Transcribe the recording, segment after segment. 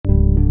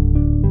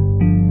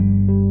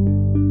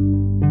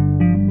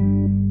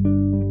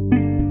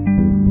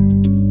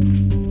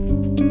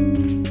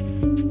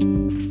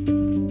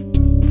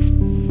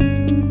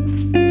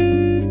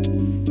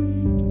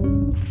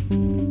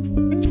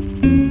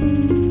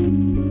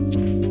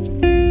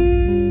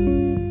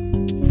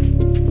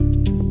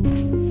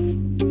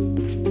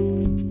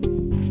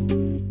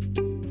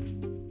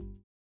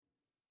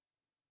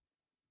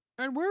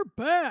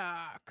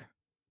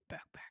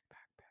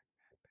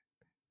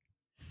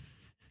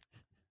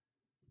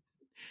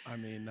I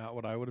mean, not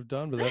what I would have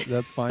done, but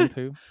that's fine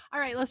too. All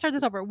right, let's start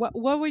this over. What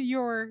would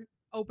your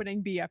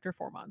opening be after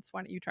 4 months?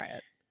 Why don't you try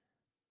it?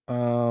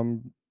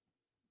 Um,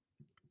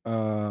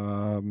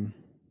 um,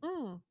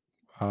 Mm.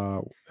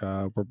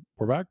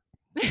 we're back.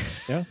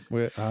 Yeah.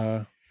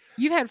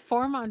 You've had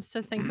 4 months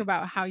to think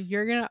about how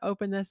you're going to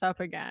open this up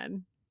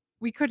again.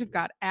 We could have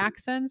got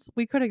accents.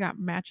 We could have got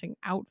matching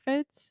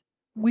outfits.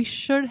 We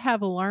should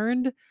have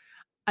learned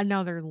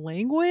another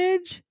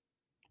language.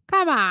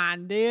 Come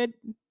on, dude.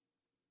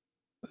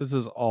 This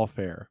is all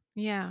fair.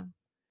 Yeah.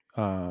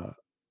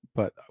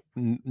 But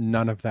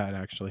none of that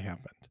actually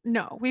happened.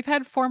 No, we've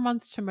had 4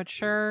 months to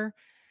mature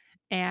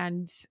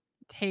and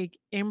take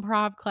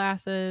improv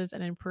classes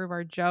and improve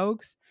our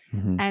jokes.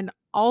 Mhm. And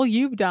all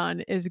you've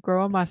done is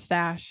grow a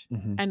mustache.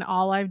 Mhm. And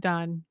all I've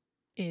done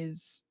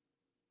is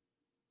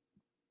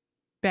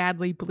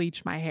badly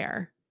bleach my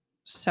hair.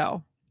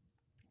 So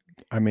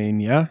I mean,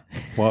 yeah.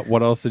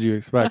 What else did you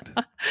expect?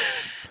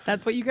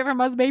 that's what you get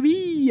from us,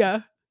 baby.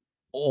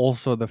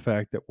 Also, the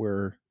fact that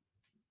we're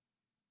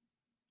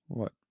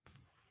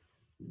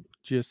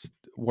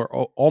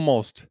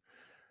almost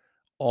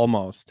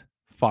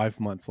 5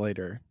 months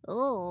later.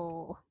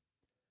 Oh.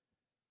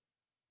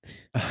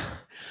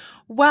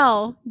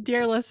 Well,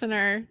 dear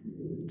listener,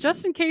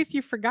 just in case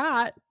you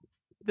forgot,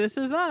 this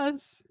is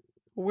us.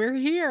 We're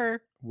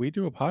here. We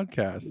do a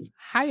podcast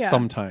Hiya.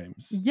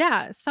 sometimes.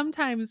 Yeah,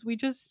 sometimes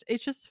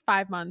it's just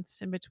 5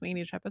 months in between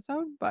each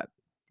episode, but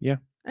Yeah.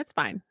 it's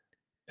fine.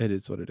 It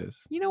is what it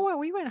is. You know what?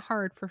 We went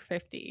hard for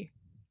 50.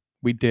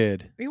 We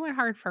did. We went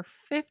hard for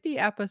 50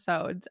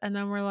 episodes, and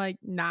then we're like,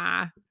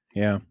 nah,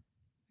 Yeah.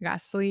 gotta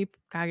sleep,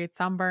 gotta get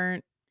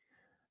sunburnt,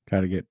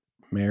 Got to get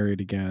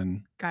married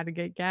again. gotta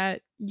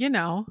get, you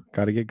know,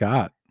 Got to get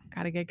got.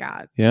 gotta get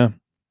got. Yeah.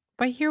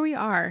 But here we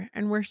are,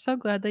 and we're so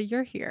glad that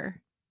you're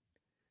here.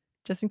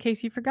 Just in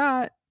case you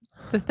forgot,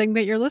 the thing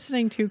that you're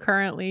listening to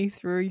currently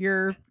through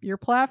your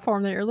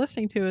platform that you're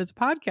listening to is a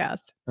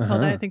podcast called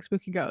Uh-huh. I Think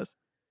Spooky Goes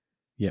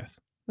Yes.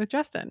 with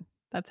Justin.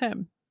 That's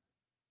him.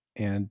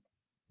 And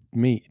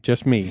me.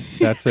 Just me.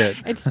 That's it.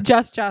 It's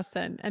just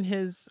Justin and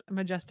his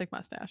majestic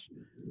mustache.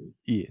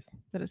 Yes.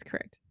 That is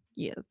correct.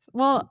 Yes.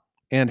 Well,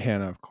 And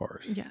Hannah, of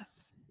course.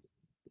 yes.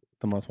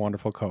 The most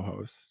wonderful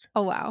co-host.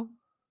 Oh, wow.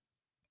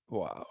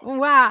 Wow.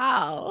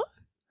 Wow.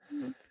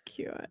 That's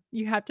cute.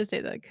 You have to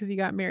say that because you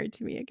got married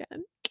to me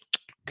again.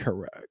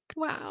 Correct.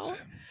 Wow.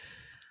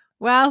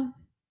 Well,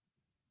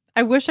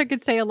 I wish I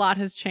could say a lot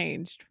has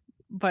changed,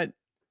 but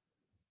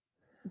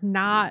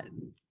not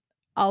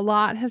a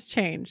lot has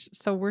changed.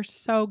 So we're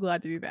so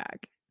glad to be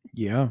back.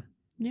 Yeah.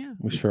 Yeah.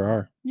 We sure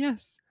are.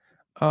 Yes.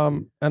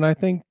 And I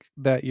think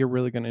that you're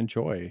really going to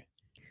enjoy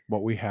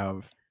what we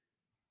have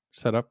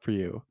set up for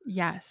you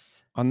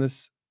Yes. on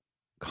this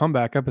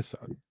comeback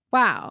episode.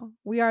 Wow.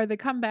 We are the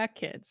comeback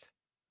kids.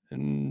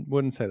 And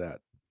wouldn't say that.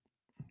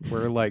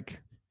 We're like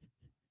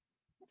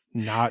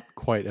not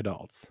quite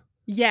adults.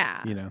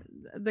 Yeah. You know.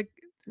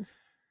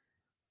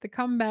 The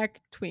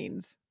comeback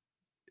tweens.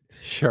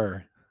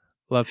 Sure.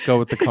 Let's go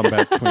with the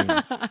comeback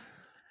tweens.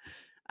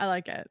 I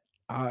like it.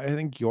 I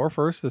think you're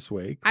first this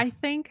week. I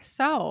think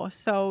so.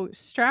 So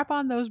strap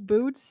on those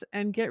boots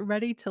and get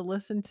ready to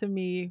listen to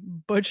me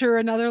butcher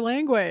another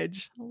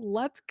language.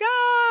 Let's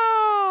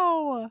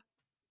go.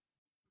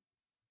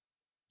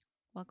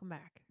 Welcome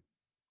back.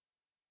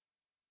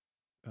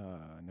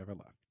 Never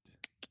left.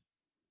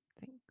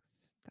 Thanks.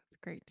 That's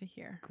great to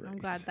hear. Great. I'm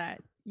glad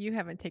that you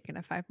haven't taken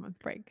a 5-month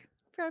break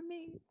from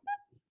me.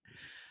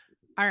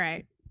 All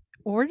right.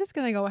 We're just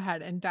going to go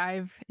ahead and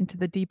dive into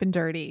the deep and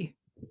dirty.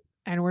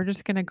 And we're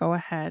just going to go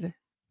ahead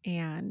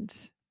and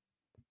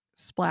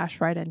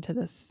splash right into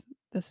this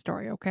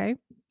story, okay?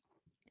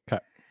 Okay.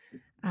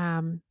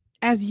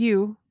 As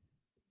you,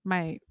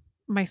 my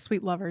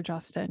sweet lover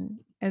Justin,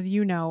 as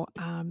you know,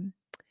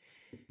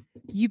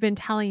 you've been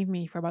telling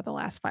me for about the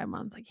last 5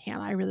 months, like,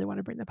 Hannah, I really want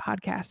to bring the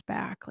podcast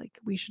back. Like,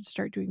 we should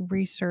start doing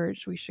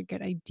research. We should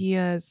get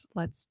ideas.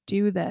 Let's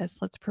do this.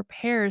 Let's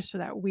prepare so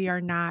that we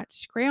are not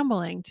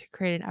scrambling to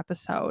create an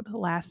episode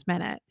last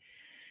minute.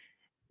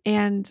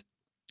 And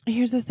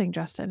here's the thing,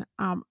 Justin.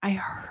 I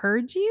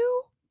heard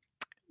you,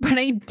 but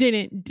I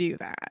didn't do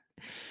that.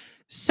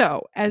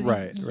 So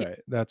right.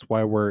 That's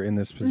why we're in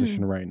this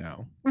position right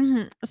now.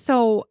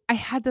 So I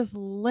had this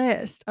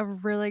list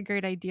of really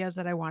great ideas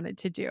that I wanted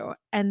to do.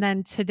 And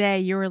then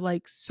today you were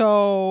like,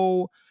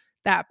 so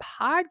that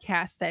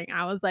podcast thing.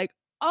 I was like,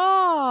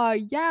 oh,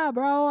 yeah,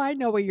 bro, I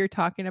know what you're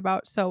talking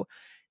about. So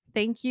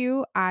thank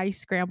you. I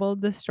scrambled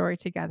the story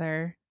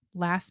together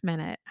last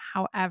minute.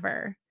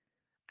 However,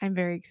 I'm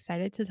very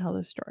excited to tell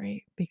this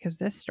story because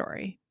this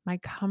story, my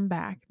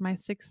comeback, my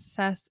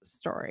success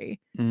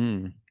story,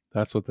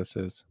 that's what this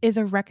is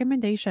a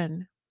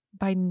recommendation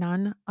by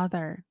none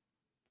other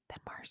than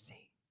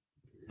Marcy.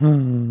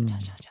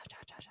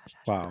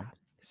 Wow.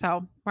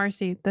 So,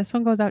 Marcy, this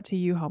one goes out to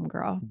you,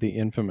 homegirl. The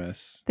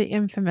infamous, the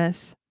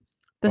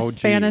OG,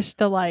 Spanish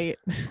delight.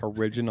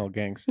 Original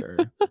gangster.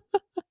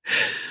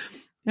 I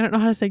don't know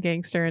how to say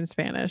gangster in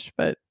Spanish,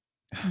 but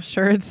I'm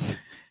sure it's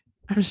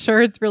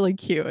really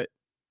cute.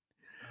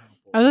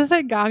 Oh I was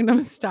gonna say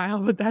Gangnam Style,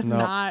 but that's No,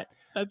 not.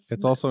 That's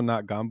it's also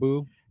not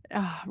Gambu.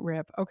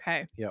 rip.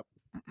 Okay. Yep.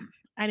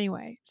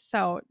 Anyway,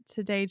 so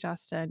today,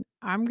 Justin,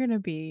 I'm gonna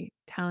be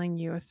telling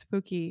you a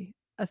spooky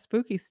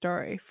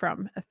story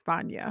from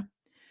España.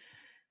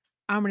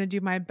 I'm gonna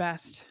do my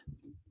best,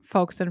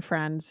 folks and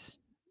friends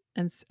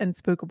and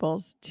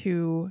spookables,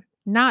 to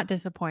not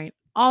disappoint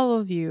all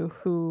of you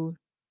who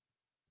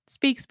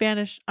speak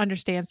Spanish,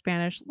 understand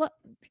Spanish,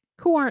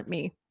 who aren't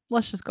me.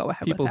 Let's just go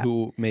ahead with People that.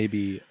 who may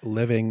be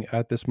living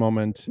at this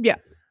moment, Yeah.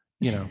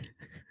 you know,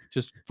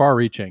 just far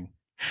reaching.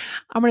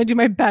 I'm gonna do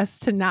my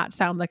best to not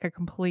sound like a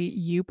complete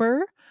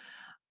youper,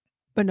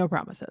 but no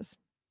promises.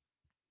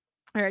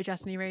 All right,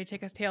 Justin, you ready to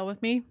take us tale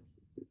with me?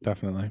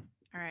 Definitely.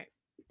 All right.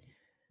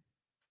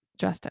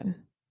 Justin,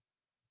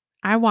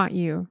 I want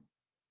you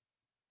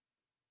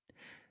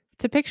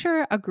to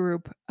picture a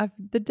group of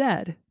the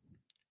dead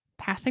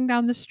passing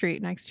down the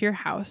street next to your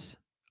house,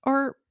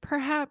 or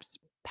perhaps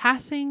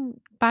passing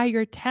by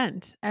your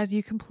tent as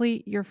you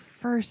complete your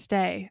first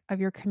day of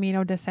your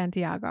Camino de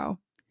Santiago.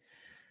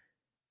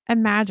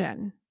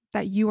 Imagine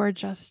that you are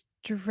just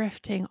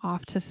drifting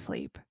off to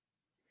sleep,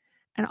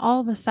 and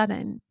all of a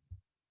sudden,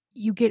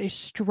 you get a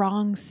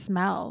strong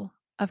smell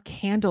of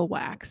candle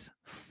wax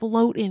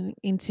floating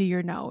into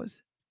your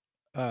nose.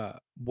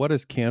 What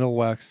does candle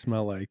wax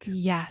smell like?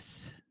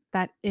 Yes,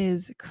 that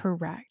is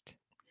correct.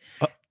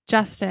 Uh,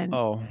 Justin,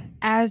 oh,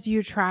 as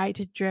you try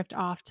to drift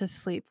off to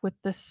sleep with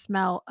the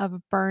smell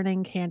of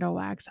burning candle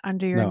wax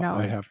under your no,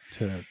 I nose, have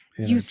to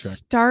you interject.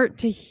 start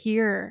to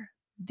hear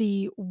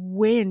the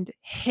wind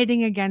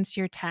hitting against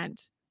your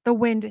tent, the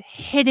wind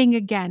hitting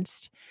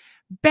against,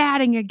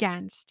 batting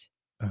against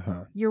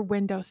Uh-huh. your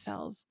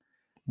windowsills.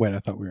 Wait, I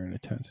thought we were in a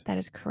tent. That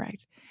is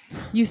correct.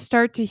 You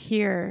start to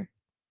hear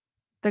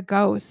the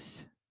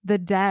ghosts, the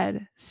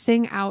dead,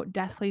 sing out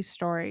deathly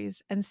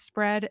stories and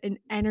spread an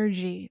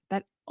energy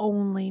that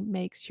only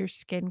makes your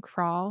skin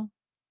crawl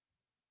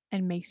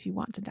and makes you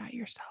want to die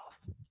yourself.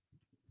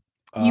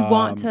 You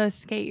want Um, to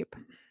escape,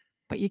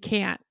 but you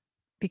can't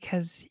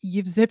because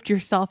you've zipped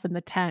yourself in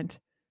the tent.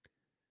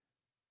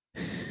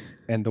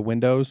 and the And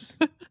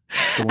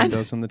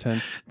windows in the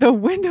tent. the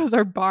windows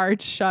are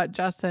barred shut,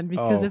 Justin,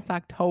 because Oh, it's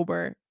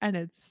October and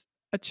it's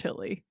a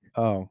chilly.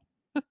 oh,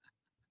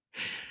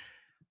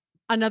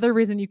 Another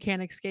reason you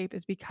can't escape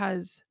is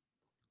because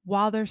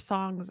while their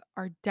songs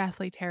are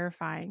deathly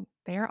terrifying,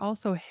 they are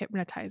also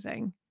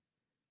hypnotizing.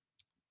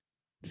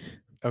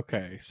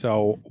 okay.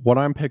 So what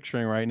I'm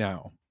picturing right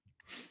now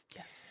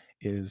Yes.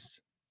 is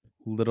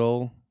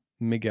little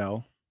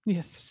Miguel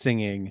Yes.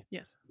 singing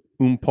Yes.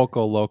 Un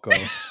Poco Loco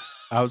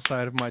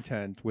outside of my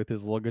tent with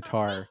his little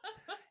guitar,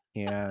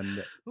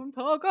 and Un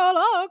poco I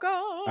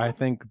loco.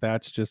 think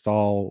that's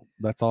all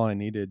I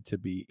needed to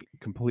be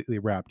completely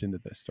wrapped into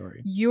this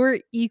story. You're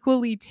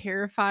equally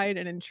terrified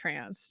and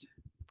entranced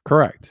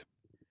Correct.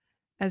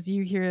 as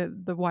you hear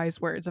the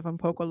wise words of Un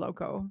poco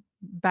loco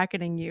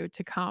beckoning you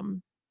to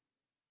come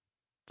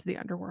to the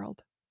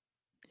underworld.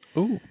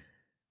 Ooh.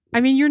 I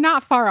mean, you're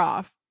not far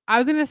off. I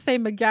was gonna say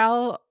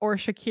Miguel or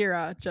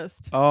Shakira,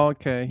 just Oh,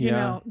 okay.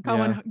 Yeah.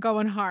 Yeah.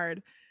 going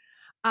hard.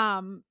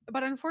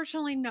 But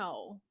unfortunately,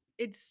 no.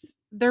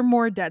 They're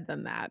more dead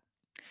than that.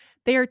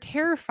 They are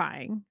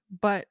terrifying,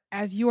 but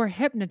as you are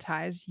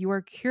hypnotized, you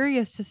are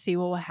curious to see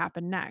what will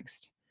happen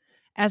next.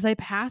 As they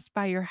pass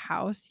by your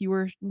house, you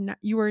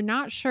are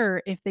not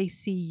sure if they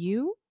see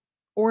you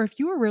or if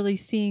you are really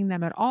seeing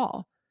them at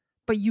all,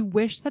 but you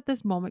wish that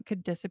this moment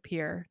could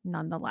disappear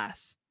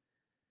nonetheless.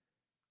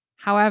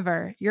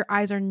 However, your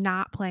eyes are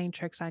not playing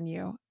tricks on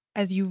you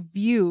as you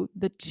view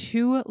the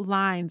two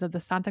lines of the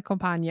Santa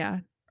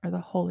Compaña, or the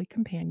Holy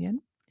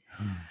Companion,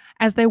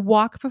 as they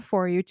walk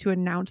before you to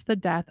announce the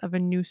death of a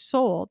new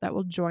soul that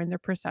will join their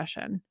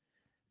procession.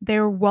 They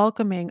are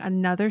welcoming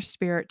another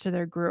spirit to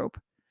their group.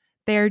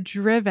 They are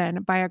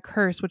driven by a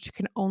curse which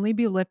can only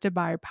be lifted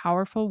by a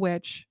powerful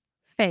witch,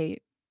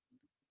 fate,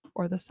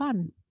 or the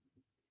sun.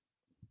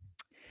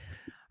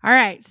 All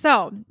right.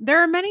 So there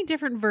are many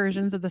different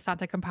versions of the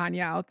Santa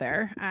Campagna out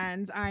there,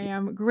 and I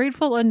am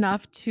grateful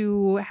enough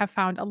to have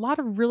found a lot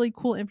of really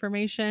cool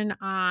information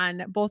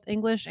on both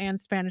English and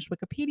Spanish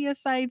Wikipedia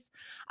sites.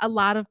 A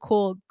lot of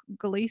cool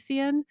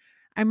Galician.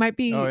 I might Oh,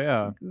 be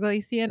yeah.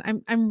 Galician.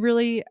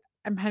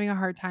 I'm having a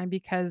hard time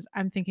because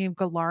I'm thinking of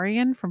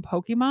Galarian from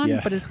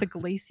Pokemon, but Yes. it's the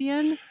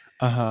Galician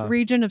Uh-huh.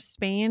 region of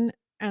Spain,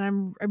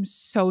 and I'm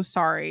so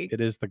sorry It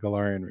is the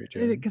Galarian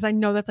region. because I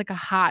know that's like a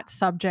hot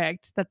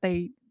subject that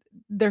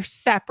they're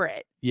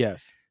separate.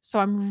 Yes. So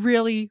I'm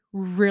really,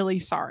 really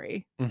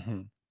sorry.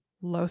 Mhm.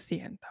 Lo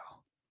siento.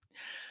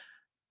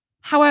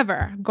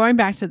 However, going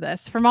back to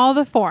this, from all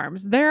the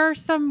forms, there are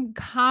some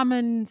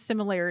common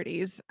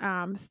similarities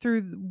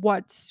through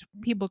what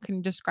people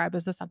can describe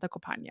as the Santa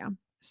Compaña.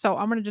 So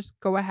I'm going to just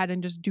go ahead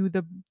and just do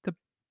the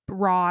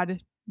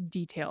broad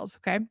details.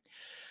 Okay.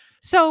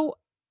 So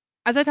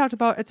as I talked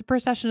about, it's a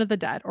procession of the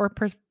dead, or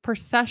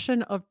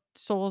procession of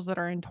souls that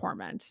are in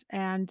torment,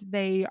 and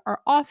they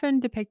are often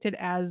depicted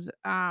as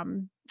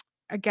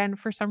again,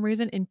 for some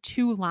reason, in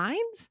 2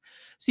 lines.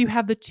 So you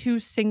have the 2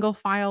 single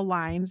file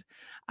lines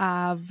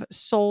of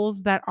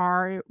souls that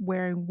are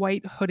wearing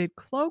white hooded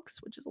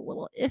cloaks, which is a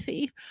little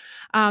iffy,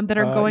 that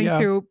are going Yeah.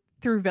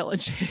 through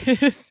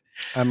villages.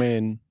 I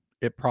mean,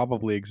 it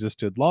probably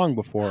existed long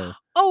before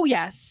Oh,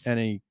 yes.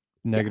 any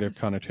negative Yes.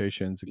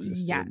 connotations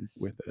existed Yes.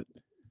 with it.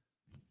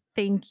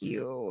 Thank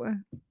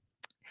you.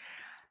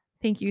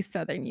 Thank you,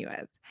 Southern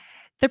US.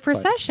 The It's fine.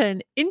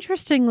 procession,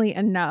 interestingly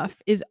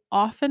enough, is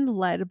often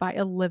led by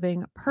a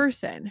living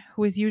person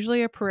who is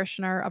usually a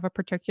parishioner of a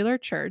particular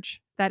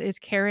church that is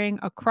carrying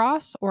a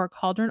cross or a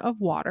cauldron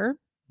of water.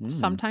 Mm,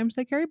 Sometimes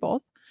they carry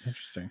both.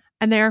 interesting.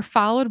 And they are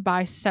followed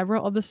by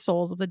several of the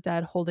souls of the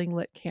dead holding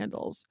lit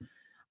candles.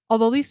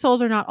 Although these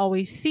souls are not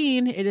always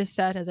seen, it is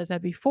said, as I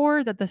said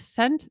before, that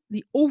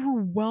the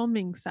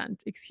overwhelming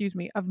scent,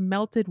 of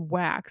melted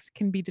wax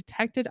can be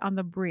detected on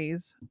the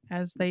breeze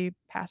as they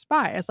pass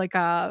by, as like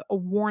a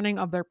warning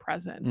of their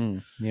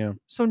presence. Yeah.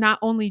 So not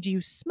only do you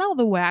smell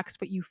the wax,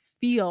 but you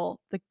feel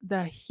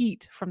the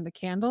heat from the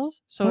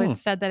candles. So Hmm.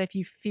 it's said that if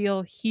you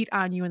feel heat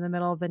on you in the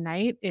middle of the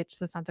night, it's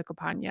the Santa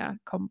Compaña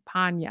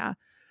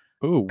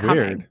Ooh, coming.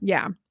 weird.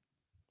 Yeah.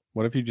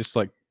 What if you just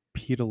like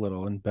peed a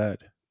little in bed,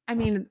 I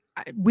mean,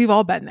 we've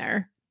all been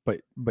there.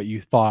 but you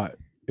thought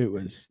it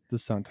was the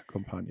Santa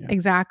Compaña?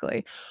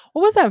 Exactly.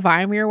 What was that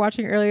Vine we were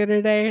watching earlier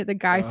today? The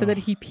guy said that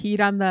Oh, he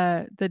peed on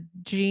the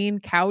jean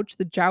couch,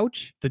 the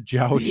jouch. the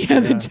jouch. Yeah,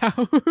 the Yeah.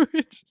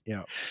 jouch.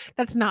 Yeah.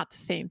 That's not the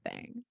same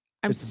thing.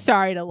 I'm It's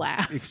sorry to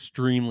laugh.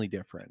 extremely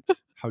different.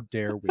 How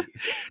dare we?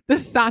 The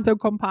Santo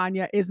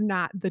Compagna is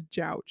not the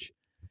jouch.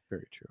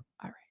 Very true.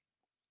 All right.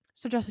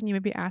 So, Justin, you may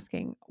be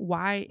asking,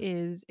 why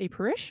is a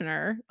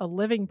parishioner, a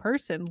living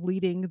person,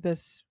 leading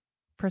this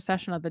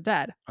procession of the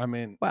dead? I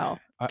mean, Well,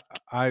 I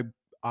I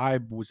I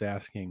was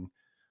asking,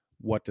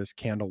 what does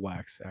candle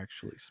wax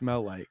actually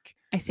smell like?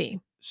 I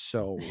see.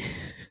 So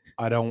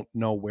I don't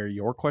know where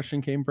your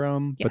question came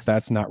from, but Yes.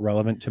 that's not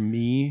relevant to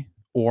me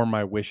or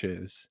my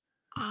wishes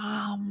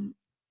Um,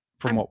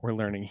 from I'm what we're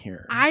learning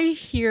here. I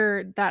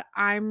hear that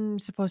I'm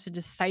supposed to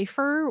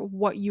decipher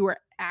what you were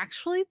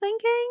actually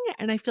thinking,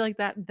 and I feel like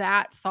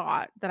that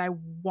thought that I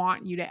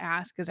want you to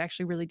ask is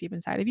actually really deep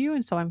inside of you,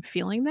 and so I'm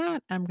feeling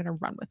that, and I'm gonna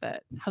run with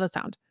it. How's that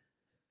sound?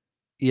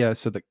 Yeah,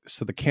 so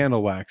the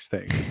candle wax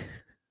thing.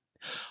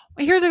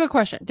 Here's a good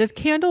question. Does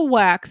candle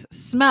wax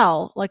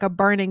smell like a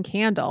burning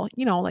candle?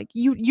 Like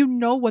you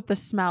know what the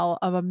smell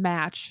of a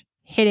match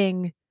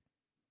hitting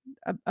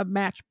a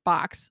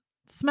matchbox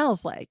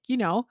smells like,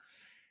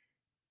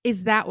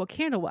 Is that what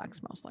candle wax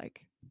smells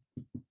like?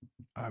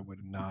 I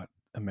would not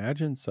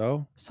imagine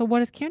so. So what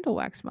does candle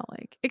wax smell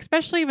like?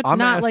 Especially if it's I'm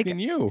not like, asking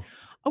you.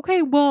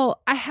 okay,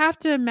 well, I have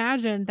to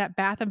imagine that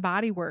Bath and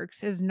Body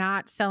Works is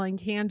not selling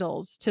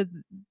candles to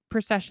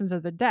processions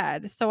of the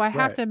dead. So I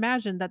have Right. to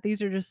imagine that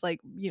these are just like,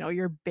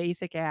 your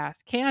basic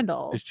ass It's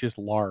candles. just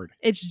lard.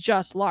 It's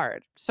just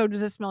lard. So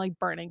does it smell like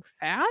burning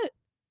fat?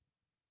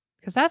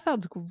 Because that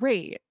sounds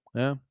great.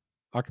 Yeah.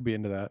 I could be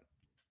into that.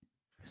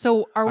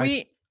 So are I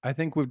we I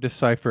think we've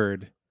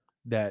deciphered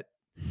that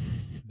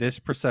this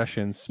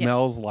procession Yes.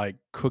 smells like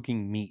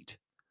cooking meat.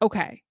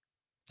 Okay.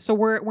 So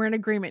we're in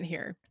agreement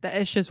here that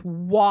it's just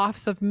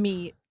wafts of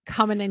meat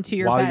coming into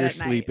your While bed you're at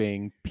night.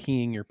 sleeping,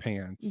 peeing your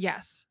pants.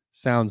 Yes.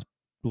 Sounds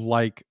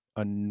like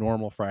a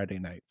normal Friday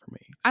night for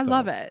me. I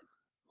love So, it.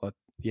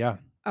 yeah,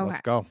 Okay.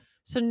 let's go.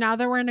 So now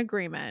that we're in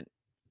agreement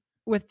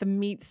with the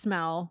meat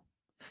smell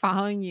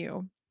following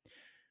you,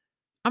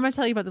 I'm going to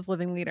tell you about this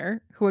living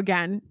leader who,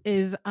 again,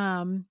 is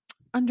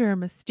under a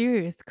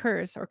mysterious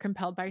curse or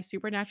compelled by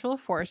supernatural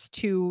force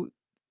to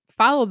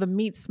follow the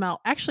meat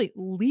smell, actually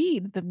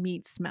lead the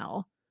meat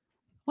smell.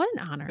 What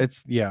an honor.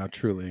 Yeah,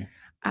 truly.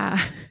 Uh,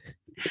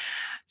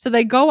 so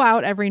they go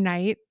out every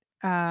night,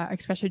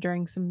 especially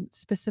during some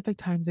specific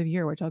times of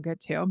year, which I'll get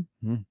to.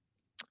 Mm,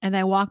 And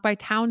they walk by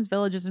towns,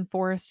 villages, and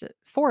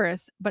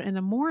forests, but in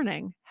the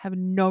morning have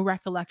no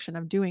recollection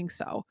of doing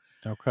so.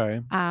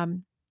 okay.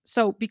 Um,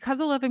 so, because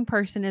a living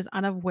person is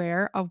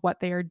unaware of what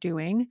they are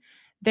doing,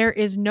 there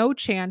is no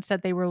chance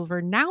that they will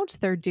renounce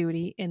their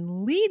duty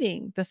in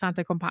leading the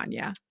Santa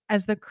Compaña,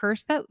 as the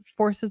curse that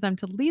forces them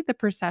to lead the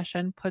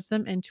procession puts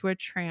them into a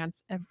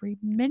trance every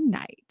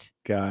midnight.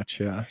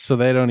 Gotcha. So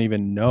they don't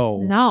even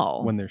know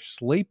No. when they're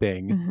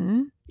sleeping,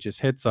 Hmm. just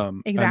hits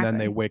them, and then they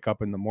Exactly. wake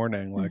up in the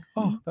morning like,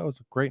 "Oh, Hmm. that was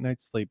a great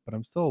night's sleep, but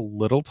I'm still a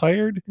little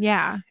tired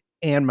Yeah.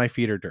 and my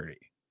feet are dirty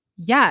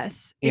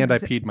Yes. and I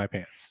peed my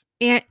pants."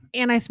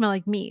 And I smell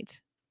like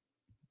meat.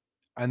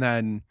 And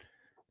then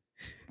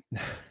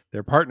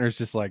their partner's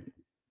just like,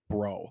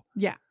 "Bro,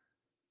 Yeah.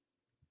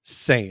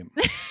 same."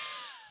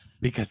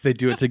 Because they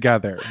do it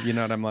together. You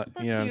know what I'm like, you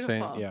That's know what I'm saying?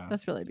 beautiful. Yeah.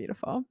 That's really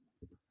beautiful.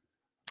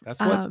 That's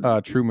what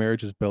Um, true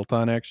marriage is built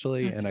on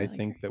actually, that's and I really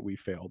think great. that we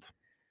failed.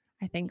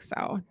 I think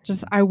so.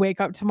 Just I wake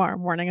up tomorrow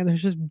morning and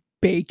there's just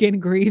bacon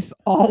grease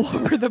all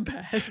over the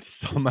bed.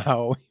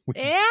 Somehow we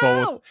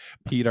both Ew!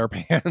 peed our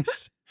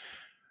pants.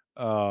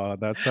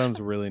 That sounds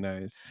really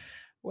nice.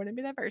 Wouldn't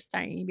be the first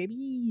time,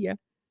 baby.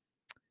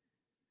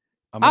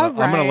 I'm All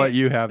gonna let right.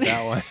 you have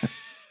that one.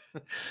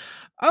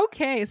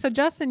 Okay, so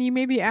Justin, you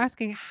may be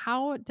asking,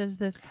 how does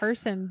this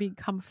person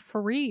become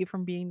free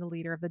from being the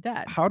leader of the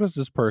dead? How does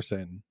this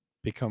person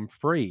become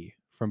free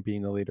from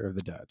being the leader of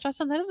the dead?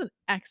 Justin, that is an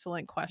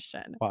excellent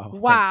question. Wow, thanks. I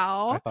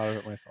Wow. thought of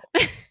it myself.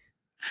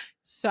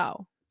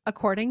 So,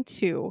 according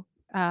to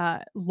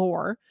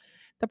lore,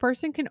 the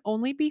person can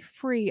only be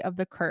free of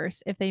the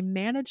curse if they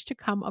manage to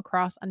come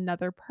across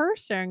another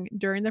person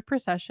during the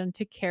procession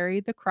to carry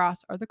the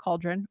cross or the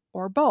cauldron,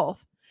 or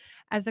both,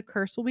 as the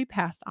curse will be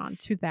passed on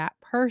to that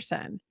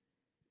person.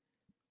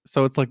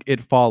 So it's like it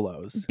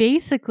follows.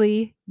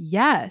 Basically,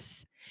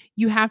 yes.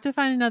 You have to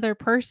find another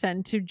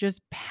person to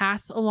just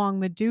pass along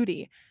the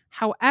duty.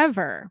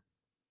 However,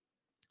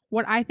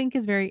 what I think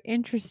is very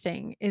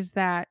interesting is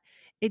that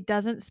it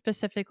doesn't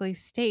specifically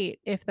state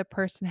if the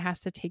person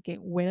has to take it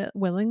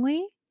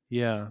willingly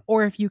Yeah.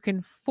 or if you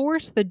can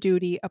force the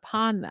duty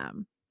upon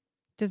them.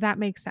 Does that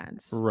make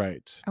sense?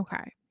 Right.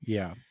 Okay.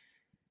 Yeah.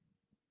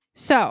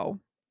 So,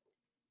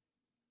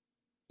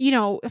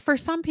 for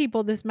some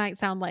people this might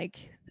sound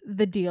like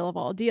the deal of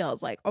all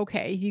deals. Like,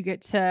 okay, you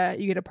get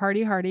to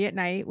party hardy at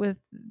night with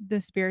the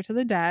spirits of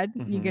the dead.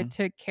 You get Mhm.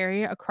 to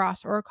carry a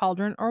cross or a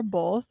cauldron or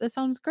both. That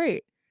sounds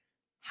great.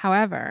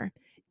 However,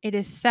 it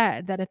is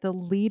said that if the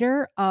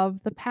leader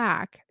of the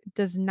pack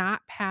does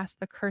not pass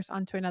the curse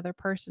on to another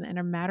person in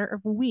a matter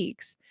of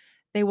weeks,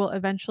 they will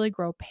eventually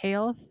grow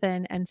pale,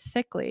 thin, and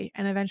sickly,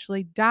 and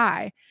eventually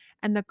die.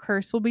 And the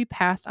curse will be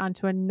passed on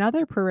to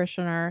another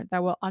parishioner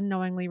that will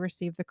unknowingly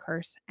receive the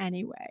curse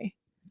anyway.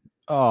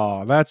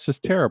 Oh, that's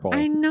just I terrible.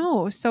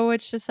 know. So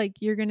it's just like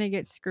you're going to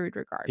get screwed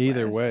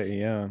Either regardless, way,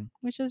 yeah.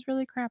 which is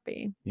really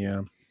crappy.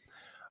 Yeah.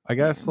 I Yeah.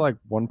 guess like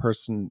one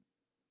person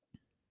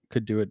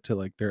could do it to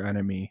like their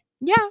enemy,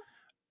 Yeah.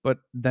 but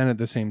then at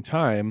the same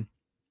time,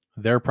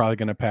 they're probably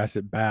going to pass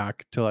it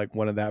back to like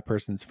one of that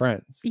person's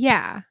friends.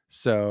 Yeah.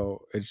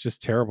 So it's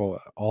just terrible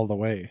all the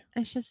way.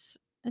 It just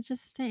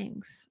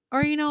stinks.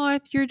 Or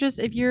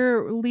if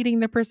you're leading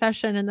the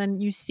procession and then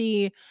you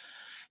see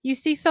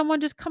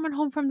someone just coming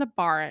home from the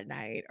bar at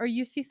night, or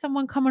you see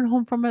someone coming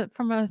home from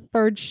a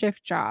third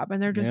shift job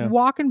and they're just Yeah.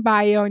 walking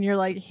by you and you're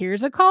like,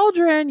 "Here's a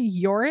cauldron,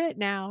 you're it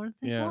now." And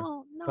it's like, Yeah.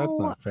 "Well, That's no,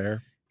 not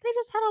fair. they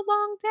just had a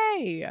long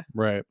day."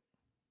 Right.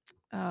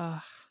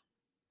 Ugh,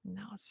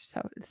 no, it's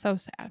so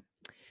sad.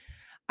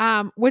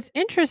 What's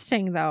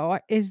interesting though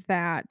is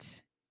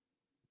that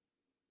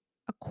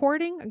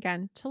according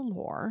again to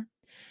lore,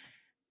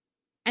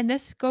 and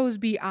this goes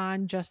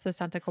beyond just the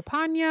Santa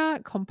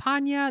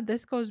Compaña.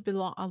 This goes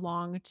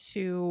along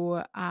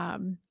to,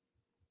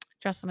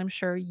 Justin, I'm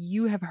sure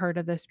you have heard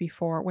of this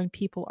before when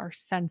people are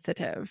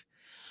sensitive.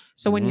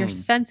 So, when you're Mm.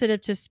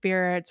 sensitive to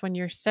spirits, when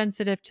you're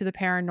sensitive to the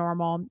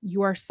paranormal,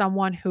 you are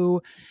someone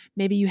who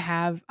maybe you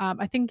have,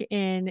 I think,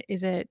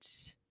 is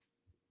it,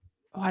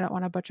 oh, I don't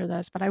want to butcher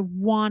this, but I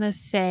want to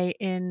say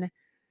in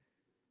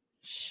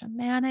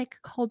shamanic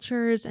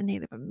cultures and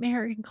Native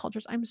American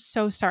cultures. I'm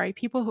so sorry.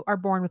 People who are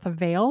born with a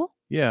veil.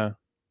 Yeah.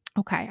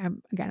 Okay,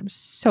 I'm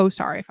so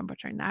sorry if I'm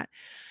butchering that.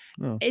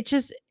 No. It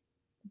just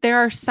there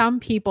are some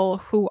people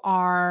who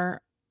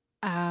are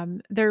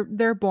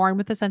they're born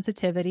with a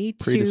sensitivity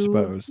to,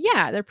 Predisposed.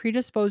 yeah, they're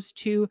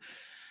predisposed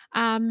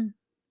um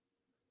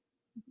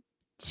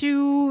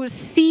to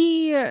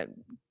see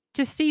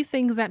to see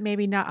things that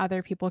maybe not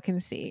other people can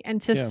see,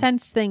 and to Yeah.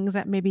 sense things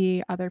that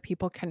maybe other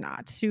people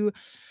cannot. To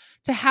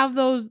have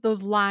those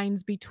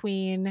lines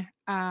between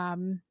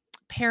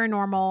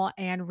paranormal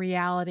and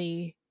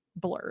reality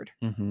blurred.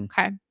 Mhm.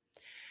 Okay.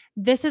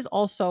 This is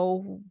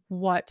also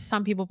what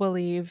some people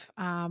believe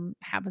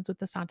happens with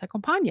the Santa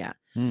Compaña.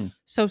 Mm.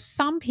 So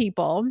some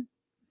people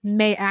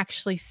may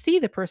actually see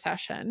the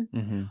procession,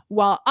 Mhm.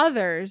 while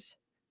others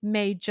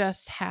may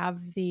just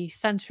have the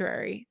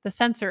sensory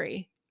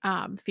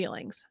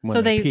feelings. When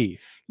So they they, pee.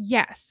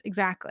 yes,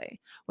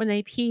 exactly. When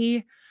they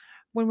pee,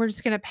 when we're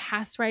just gonna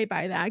pass right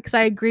by that because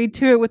I agreed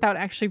to it without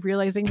actually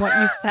realizing what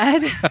you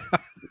said.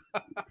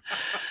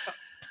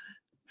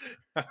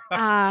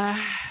 Uh,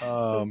 this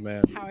Oh, is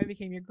man. how I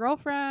became your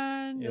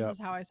girlfriend. This Yep. is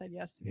how I said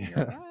yes to being your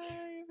Yeah.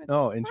 wife.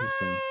 Oh, It's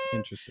interesting.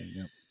 Interesting,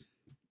 yep.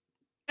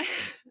 fine.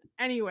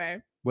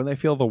 Anyway, When they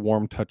feel the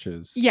warm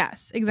touches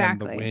yes, and the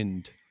exactly.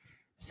 wind.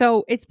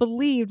 So it's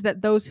believed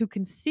that those who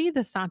can see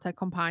the Santa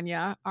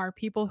Compaña are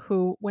people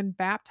who, when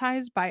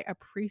baptized by a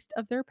priest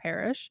of their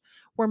parish,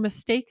 were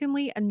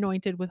mistakenly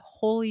anointed with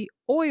holy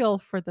oil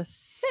for the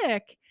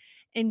sick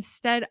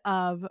instead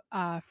of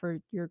for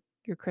your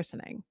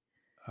christening.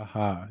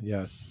 Aha,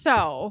 yes.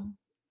 So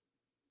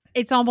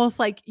it's almost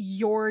like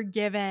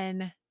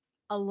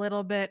a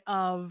little bit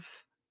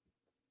of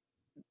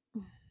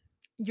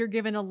you're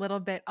given a little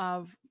bit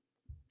of,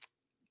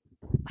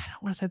 I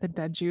don't want to say the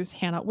dead juice,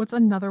 Hannah. What's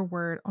another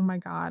word? Oh my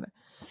god.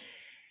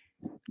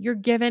 You're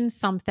given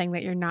something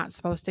that you're not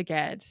supposed to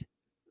get,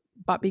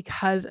 but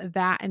because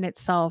that in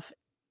itself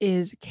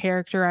is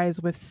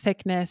characterized with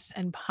sickness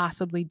and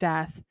possibly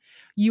death,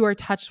 you are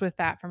touched with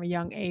that from a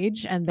young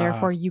age, and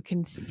therefore Ah. you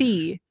can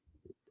see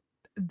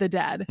the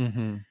dead.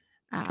 Mhm.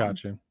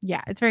 Gotcha.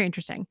 Yeah, it's very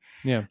interesting.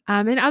 Yeah.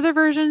 In other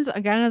versions,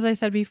 again, as I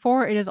said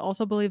before, it is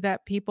also believed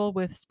that people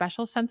with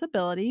special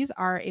sensibilities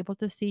are able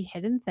to see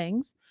hidden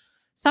things.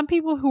 Some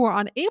people who are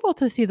unable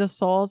to see the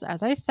souls,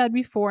 as I said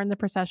before in the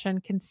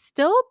procession, can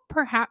still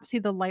perhaps see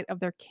the light of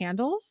their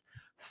candles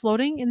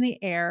floating in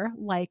the air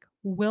like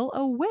will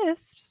o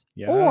wisps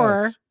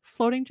or Yes.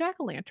 floating jack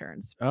o'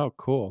 lanterns, Oh,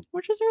 cool.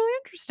 which is really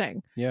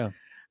interesting. Yeah.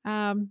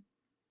 Um,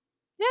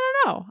 yeah, I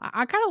don't know.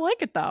 I kind of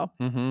like it though.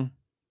 Mhm.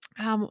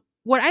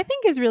 What I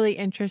think is really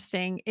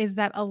interesting is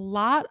that a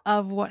lot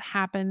of what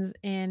happens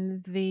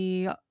in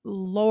the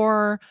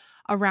lore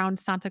around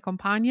Santa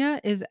Compaña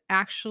is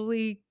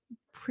actually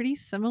pretty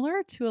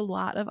similar to a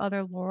lot of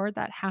other lore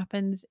that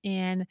happens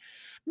in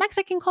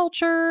Mexican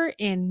culture,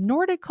 in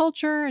Nordic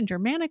culture, and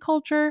Germanic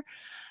culture.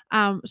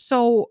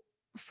 So,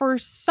 for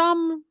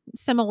some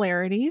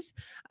similarities,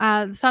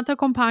 Santa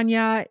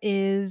Compaña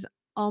is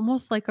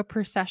almost like a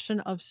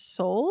procession of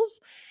souls,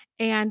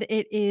 and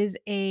it is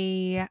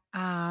a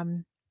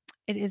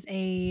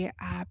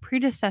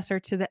predecessor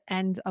to the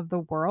end of the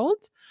world.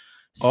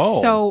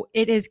 Oh, So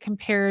it is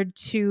compared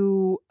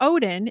to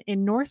Odin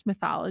in Norse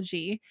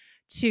mythology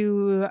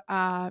to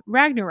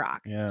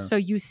Ragnarok. yeah. So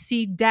you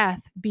see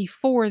death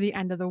before the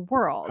end of the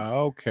world.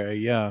 Okay,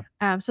 yeah.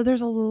 So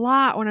there's a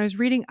lot, when I was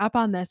reading up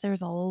on this,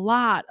 there's a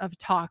lot of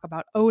talk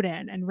about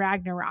Odin and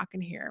Ragnarok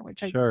in here,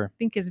 which I Sure.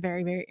 think is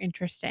very, very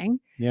interesting.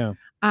 Yeah.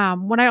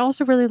 What I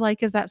also really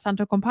like is that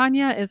Santa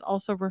Compaña is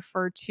also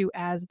referred to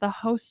as the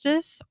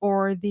hostess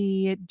or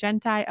the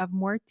Genti of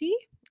Morti,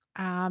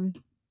 um,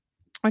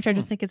 which I Hmm.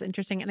 just think is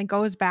interesting, and it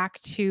goes back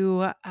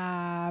to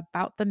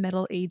about the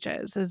Middle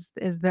Ages is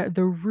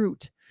the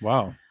root.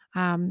 Wow.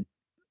 Um,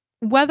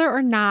 Whether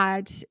or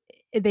not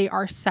they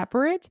are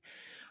separate,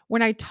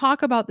 when I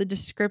talk about the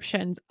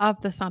descriptions of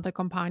the Santa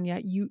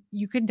Compaña,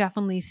 you can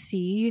definitely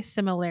see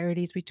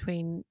similarities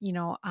between,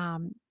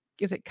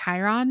 is it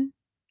Chiron?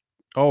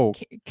 Oh,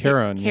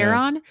 Karen, yeah.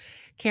 Charon?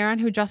 Charon,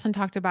 who Justin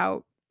talked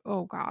about,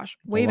 oh gosh,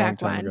 A way long back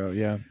time when, ago,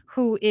 yeah.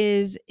 who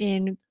is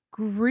in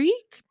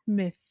Greek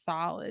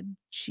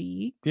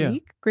mythology. Yeah.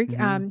 Greek,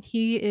 Mhm.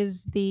 he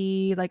is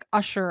the, like,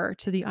 usher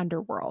to the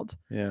underworld.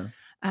 Yeah.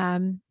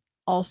 Um,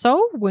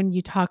 Also, when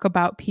you talk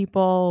about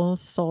people,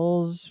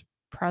 souls,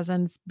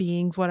 presence,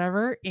 beings,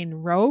 whatever, in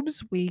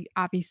robes, we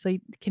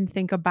obviously can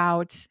think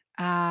about,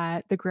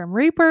 the Grim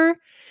Reaper.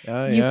 You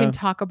can Yeah.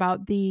 talk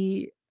about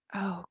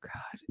oh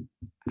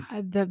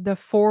god, the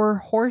 4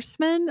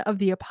 horsemen of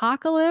the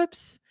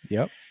apocalypse.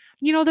 Yep.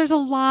 There's a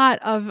lot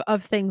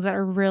of things that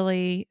are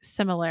really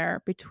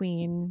similar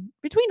between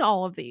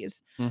all of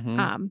these.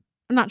 Mhm.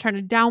 I'm not trying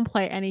to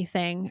downplay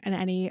anything and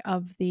any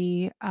of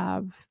the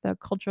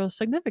cultural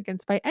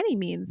significance by any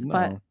means,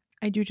 but No.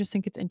 I do just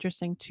think it's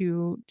interesting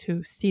to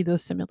see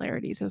those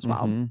similarities as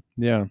well. Mhm.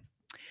 Yeah.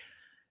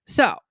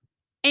 So,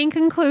 in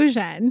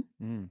conclusion,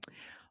 Mm.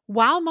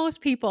 while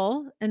most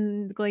people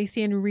in the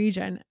Galician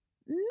region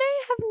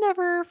may have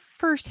never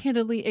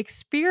first-handedly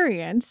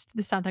experienced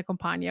the Santa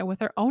Compaña with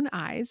their own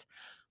eyes,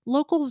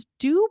 locals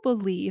do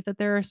believe that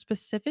there are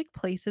specific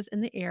places in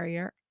the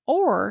area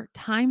or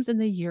times in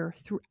the year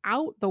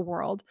throughout the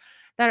world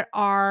that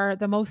are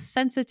the most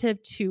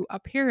sensitive to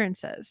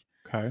appearances.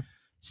 Okay.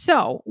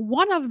 So,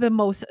 one of the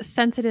most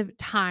sensitive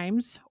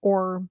times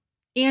or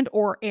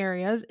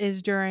areas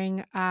is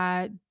during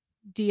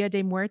Dia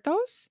de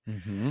Muertos.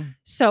 Mhm.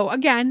 So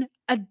again,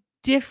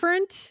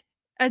 different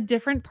a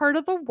different part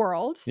of the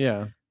world,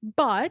 Yeah.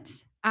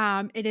 but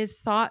it is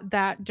thought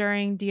that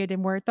during Dia de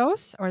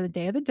Muertos, or the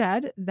Day of the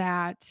Dead,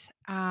 that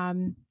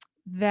the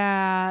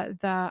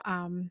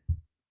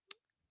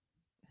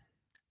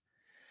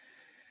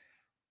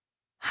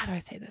how do I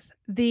say this?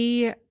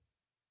 The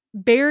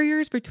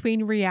barriers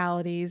between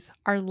realities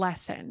are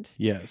lessened,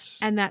 Yes.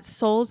 and that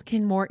souls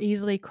can more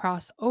easily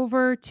cross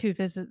over to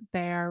visit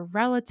their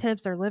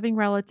relatives or living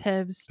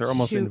relatives They're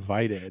almost to.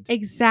 invited.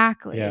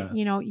 Exactly. Yeah.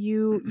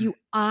 You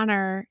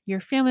honor your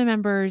family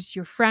members,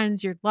 your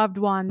friends, your loved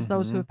ones,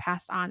 those who Mhm. have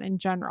passed on in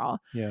general.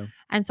 Yeah.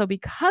 And so,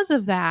 because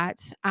of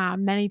that,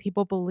 many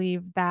people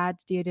believe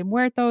that Dia de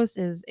Muertos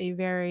is a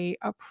very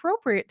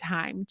appropriate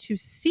time to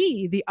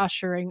see the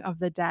ushering of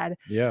the dead,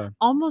 Yeah.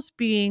 almost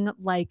being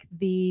like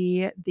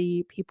the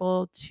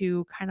people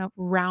to kind of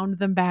round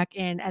them back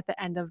in at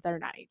the end of their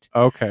night.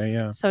 Okay,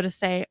 yeah. So to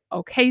say,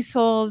 okay,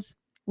 souls,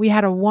 we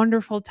had a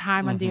wonderful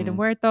time on Dia de Mhm.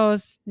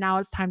 Muertos. Now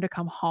it's time to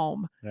come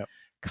home, Yep.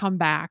 come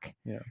back,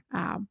 Yeah.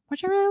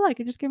 which I really like.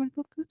 It just gave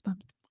myself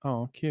goosebumps.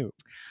 Oh, cute.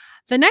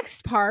 The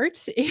next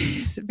part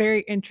is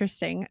very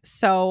interesting.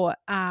 So,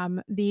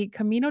 the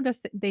Camino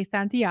de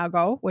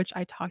Santiago, which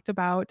I talked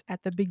about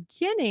at the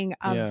beginning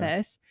of Yeah.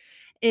 this,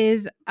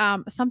 is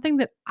something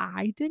that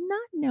I did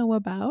not know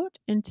about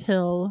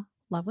until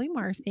lovely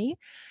Marcy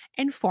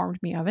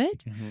informed me of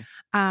it.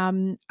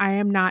 Mhm. I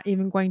am not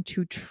even going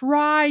to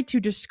try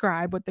to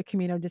describe what the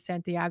Camino de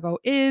Santiago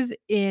is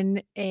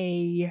in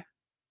a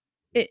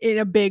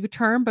big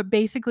term, but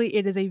basically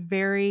it is a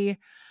very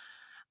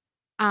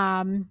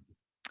um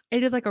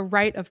it is like a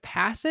rite of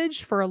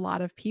passage for a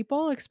lot of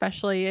people,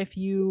 especially if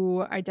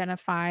you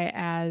identify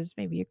as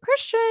maybe a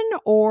Christian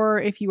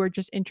or if you are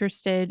just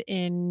interested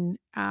in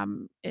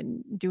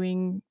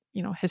doing,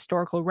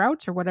 historical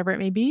routes or whatever it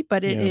may be.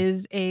 But it Yeah.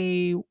 is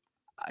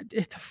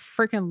it's a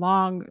freaking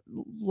long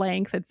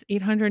length. It's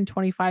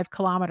 825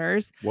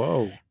 kilometers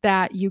Whoa.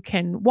 that you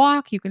can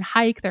walk, you can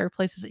hike. There are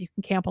places that you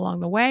can camp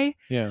along the way.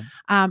 Yeah.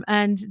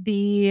 And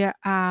the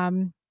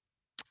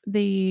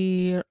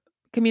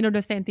Camino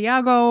de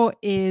Santiago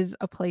is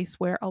a place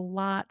where a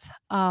lot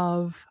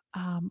of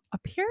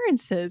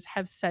appearances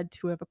have said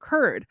to have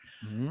occurred,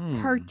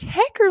 Mm.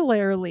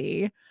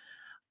 particularly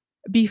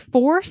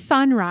before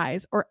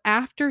sunrise or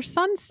after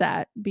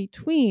sunset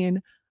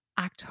between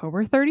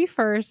October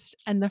 31st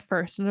and the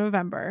 1st of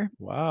November,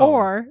 Wow.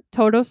 or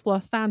Todos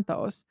los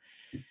Santos.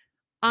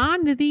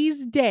 On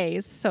these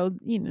days, so,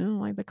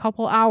 like the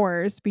couple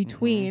hours Mhm.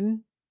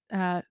 between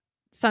uh,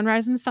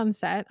 sunrise and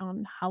sunset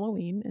on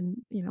Halloween and,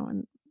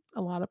 in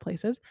a lot of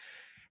places,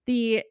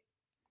 the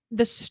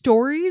the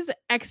stories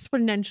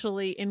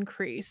exponentially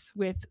increase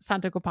with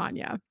Santa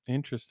Compaña.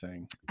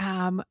 Interesting.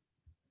 Um,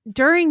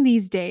 During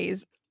these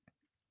days,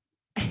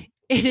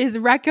 it is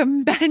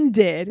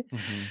recommended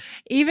Mhm.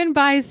 even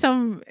by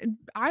some,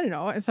 I don't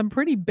know, some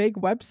pretty big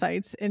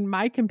websites in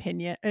my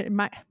opinion.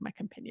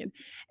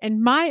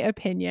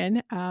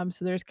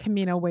 So there's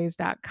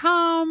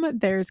CaminoWays.com,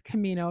 there's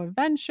Camino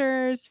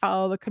Adventures,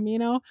 Follow the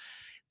Camino.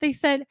 They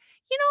said,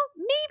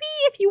 maybe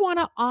if you want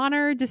to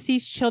honor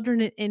deceased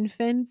children and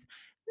infants,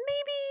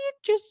 maybe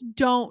just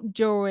don't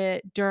do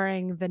it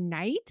during the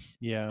night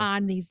Yeah.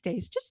 on these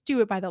days. Just do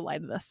it by the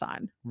light of the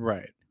sun,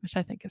 Right. which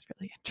I think is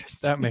really That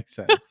interesting. makes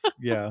sense.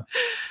 Yeah.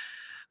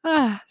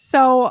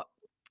 So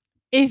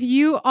if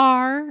you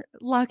are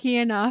lucky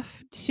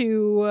enough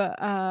to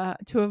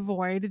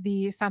avoid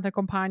the Santa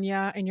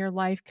Compaña in your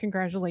life,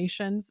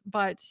 congratulations.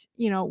 But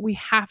we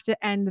have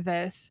to end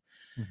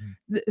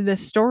Mhm.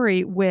 this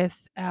story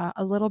with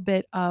a little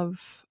bit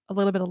of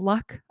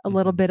luck, a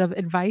little Mhm. bit of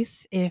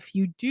advice if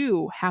you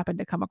do happen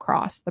to come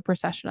across the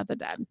procession of the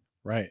dead.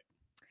 Right.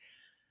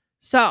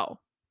 So,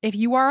 if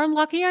you are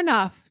unlucky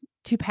enough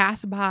to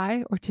pass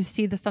by or to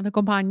see the Santa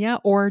Compaña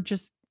or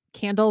just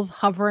candles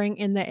hovering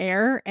in the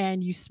air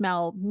and you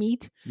smell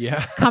meat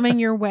Yeah. coming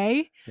your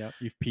way, Yep.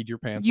 You've peed your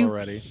pants you've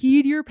already.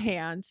 peed your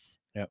pants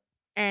Yep.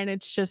 and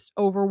it's just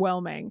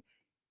overwhelming.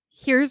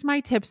 Here's my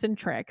tips and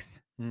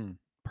tricks Mm.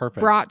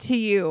 Perfect. brought to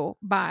you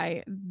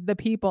by the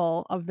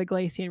people of the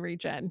Glacian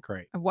region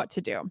Great. of what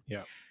to do.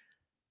 Yep.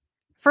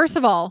 First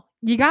of all,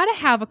 you got to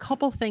have a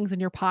couple things in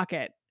your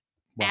pocket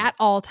Wow. at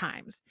all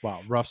times.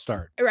 Wow. Rough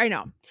start. I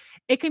know.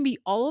 It can be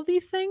all of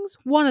these things,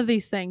 one of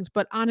these things,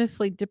 but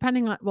honestly,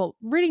 depending on,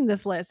 reading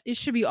this list, it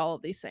should be all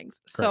of these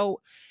things. Great.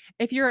 So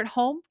if you're at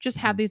home, just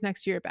have Mhm. these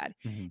next to your bed.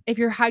 Mhm. If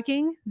you're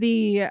hiking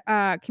the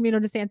Camino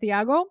de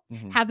Santiago,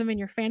 Mhm. have them in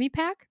your fanny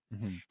pack,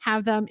 Mhm.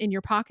 have them in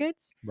your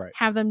pockets, Right.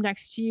 have them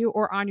next to you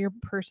or on your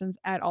persons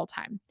at all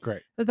time.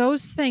 Great.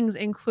 Those things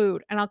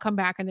include, and I'll come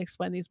back and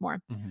explain these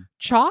more: Mhm.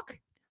 chalk,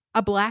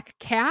 a black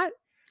cat,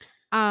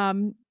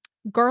 um,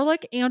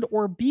 garlic and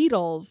or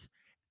beetles,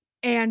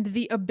 and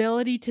the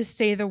ability to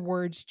say the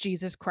words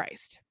Jesus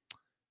Christ.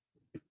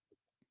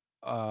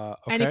 Any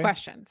Okay.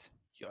 questions?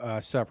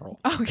 Several.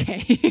 I'll Okay.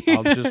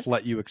 just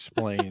let you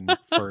explain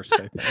first,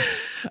 I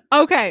think.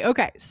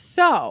 Okay.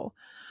 So,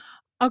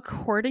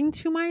 according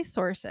to my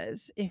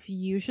sources, if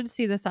you should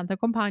see the Santa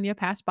Compaña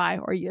pass by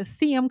or you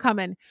see him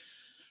coming,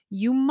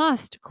 you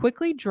must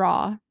quickly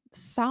draw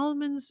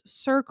Solomon's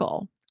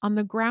circle on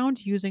the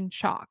ground using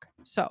chalk.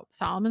 So,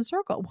 Solomon's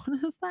circle,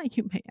 what is that,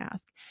 you may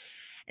ask?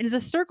 It is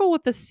a circle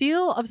with the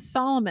seal of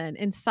Solomon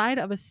inside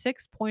of a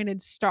six-pointed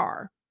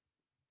star.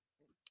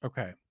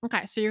 Okay.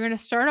 Okay, so you're going to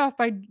start off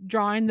by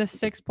drawing the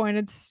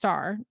six-pointed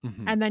star,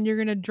 Mhm. and then you're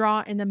going to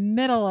draw in the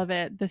middle of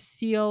it the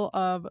seal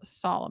of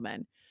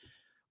Solomon,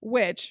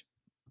 which,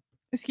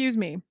 excuse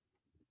me.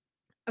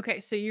 Okay,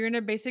 so you're going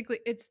to basically,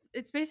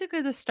 it's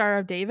basically the Star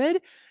of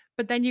David,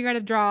 but then you got to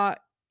draw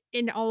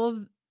in all of,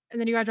 and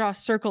then you got to draw a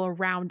circle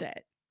around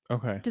it.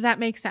 Okay. Does that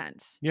make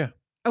sense? Yeah.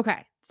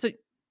 Okay, so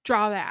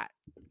draw that.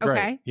 Great.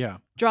 Okay, Yeah.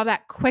 draw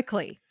that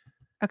quickly.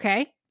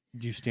 Okay.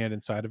 Do you stand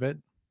inside of it?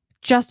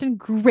 Justin,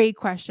 great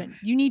question.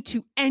 You need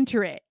to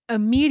enter it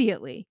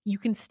immediately. You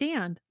can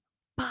stand,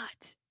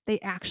 but they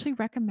actually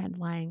recommend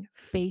lying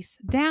face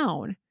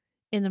down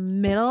in the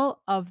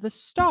middle of the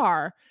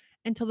star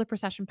until the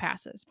procession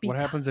passes. What Because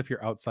happens if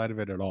you're outside of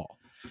it at all?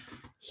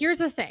 here's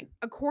the thing,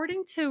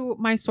 according to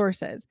my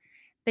sources,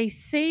 they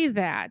say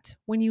that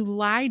when you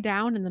lie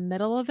down in the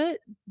middle of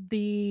it,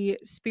 the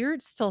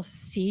spirits still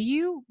see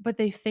you, but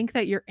they think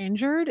that you're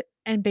injured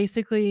and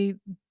basically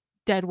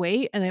dead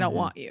weight and they don't Mhm.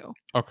 want you.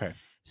 Okay.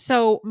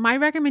 So my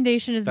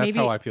recommendation is That's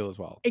how maybe I feel as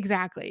well.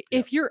 exactly. Yep.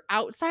 If you're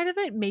outside of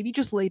it, maybe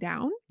just lay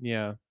down,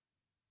 Yeah.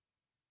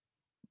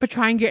 but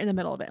try and get in the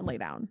middle of it and lay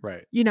down,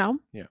 Right. you know?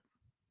 Yeah.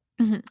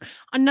 Mhm.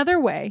 Another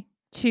way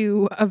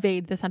to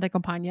evade the Santa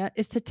Compaña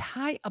is to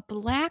tie a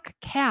black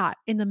cat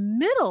in the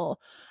middle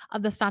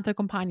of the Santa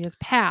Compaña's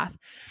path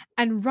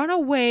and run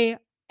away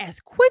as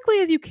quickly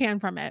as you can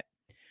from it.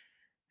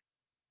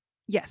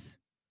 Yes.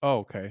 Oh,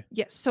 okay.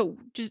 Yes. So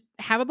just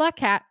have a black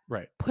cat,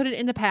 Right. put it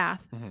in the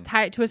path, Mhm.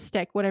 tie it to a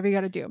stick, whatever you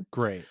got to do.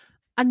 Great.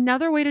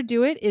 Another way to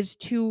do it is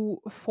to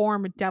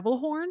form devil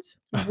horns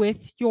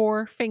with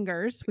your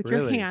fingers, with your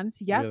Really? hands.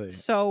 Yep. Really?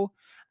 So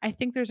I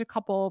think there's a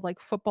couple of like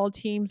football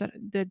teams that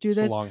do Just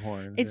the this.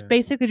 Longhorns, It's yeah.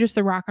 basically just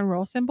the rock and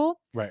roll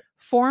symbol. Right.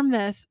 Form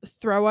this,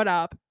 throw it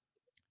up.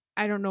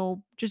 I don't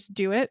know, just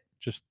do it.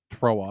 Just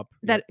throw up.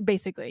 Yep. That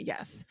basically,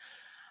 yes.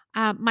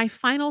 My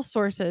final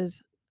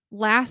sources,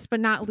 last but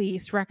not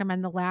least,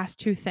 recommend the last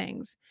two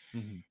things.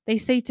 Mhm. They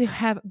say to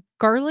have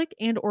garlic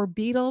and or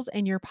beetles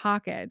in your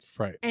pockets.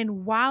 Right.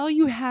 And while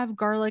you have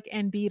garlic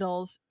and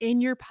beetles in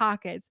your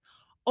pockets,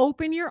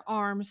 open your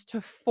arms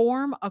to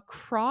form a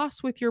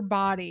cross with your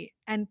body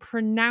and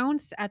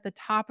pronounce at the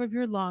top of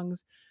your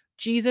lungs,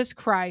 Jesus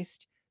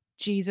Christ,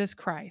 Jesus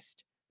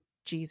Christ,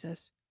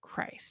 Jesus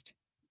Christ.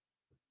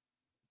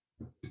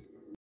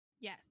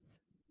 Yes.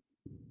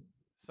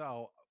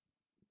 So,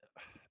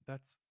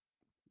 that's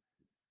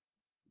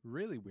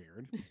really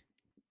weird,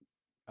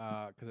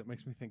 because it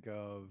makes me think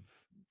of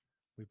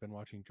we've been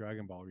watching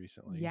Dragon Ball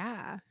recently.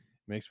 Yeah.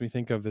 Makes me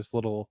think of this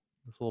little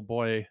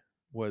boy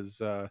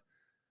was,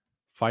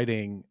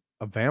 fighting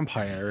a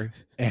vampire,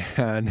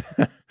 and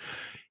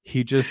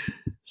he just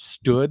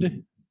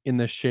stood in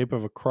the shape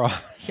of a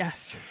cross,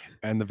 Yes.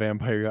 and the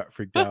vampire got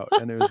freaked out,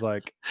 and it was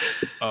like,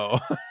 "Oh."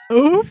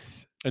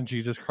 Oops. And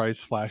Jesus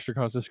Christ flashed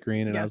across the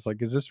screen, and I was Yes.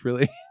 like, "Is this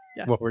really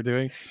what Yes. we're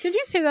doing?" Did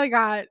you say that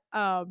got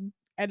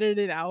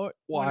edited out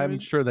Well, when it I'm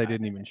was sure they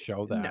didn't even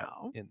show that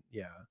no. in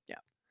yeah. Yeah.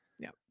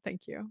 Yeah.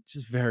 Thank you. It's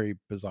just very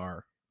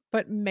bizarre.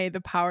 But may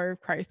the power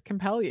of Christ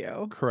compel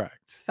you. Correct.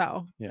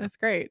 So Yeah. that's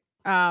great.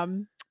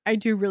 I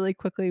do really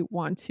quickly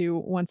want to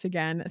once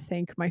again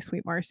thank my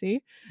sweet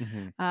Marcy.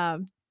 Mhm.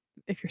 Um,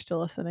 if you're still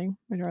listening,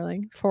 my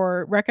darling,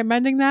 for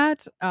recommending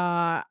that.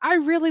 I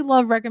really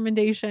love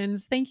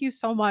recommendations. Thank you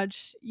so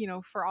much,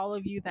 for all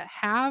of you that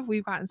have.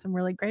 We've gotten some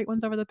really great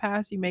ones over the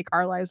past. You make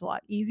our lives a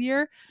lot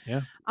easier.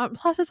 Yeah.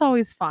 Plus, it's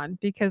always fun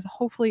because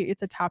hopefully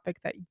it's a topic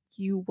that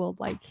you will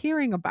like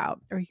hearing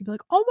about, or you can be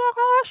like, "Oh my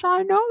gosh,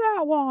 I know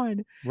that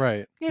one."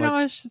 Right.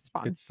 Like, It's just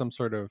fun. it's some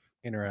sort of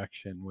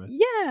interaction with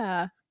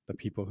Yeah, the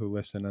people who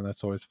listen, and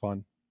that's always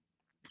fun.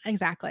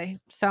 exactly.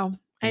 So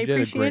I You did a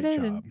appreciate great it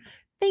and job.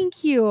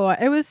 thank you.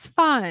 It was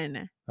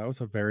fun. That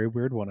was a very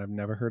weird one. I've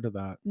never heard of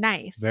that.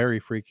 Nice. Very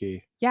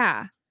freaky.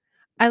 Yeah.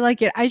 I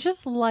like it. I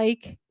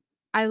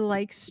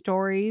like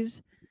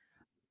stories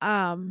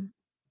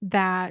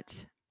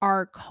that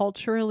are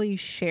culturally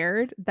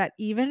shared that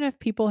even if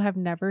people have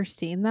never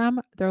seen them,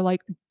 they're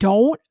like,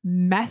 "Don't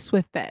mess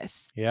with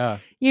this." Yeah.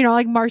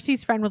 Like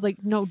Marcy's friend was like,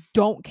 "No,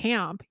 don't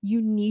camp. You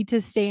need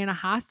to stay in a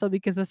hostel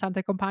because the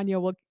Santa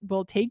Compaña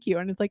will take you."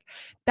 And it's like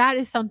that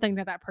is something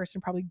that person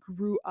probably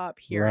grew up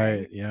hearing.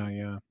 Right. Yeah,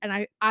 yeah.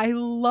 And I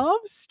love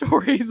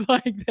stories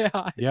like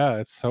that. Yeah,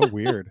 it's so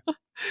weird.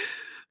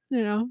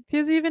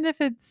 Because even if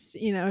it's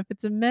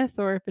a myth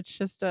or if it's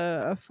just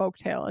a folk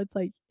tale, it's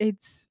like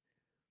it's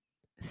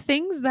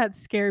things that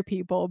scare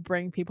people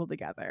bring people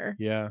together.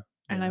 Yeah.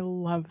 And I Yeah.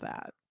 love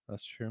that.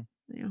 That's true.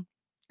 Yeah.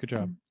 Good So,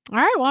 job. all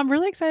right. Well, I'm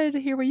really excited to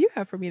hear what you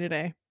have for me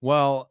today.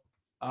 Well,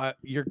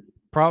 you're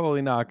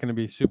probably not going to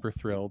be super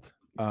thrilled.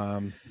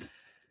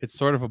 It's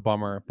sort of a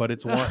bummer, but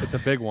it's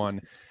a big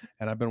one,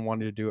 and I've been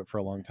wanting to do it for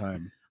a long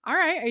time. All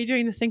right. Are you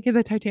doing the sink of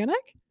the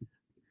Titanic?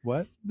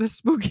 What? The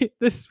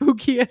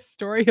spookiest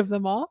story of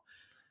them all?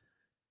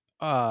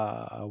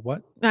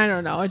 What? I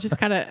don't know.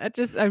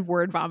 I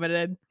word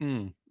vomited.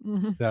 Mm,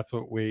 Mhm. that's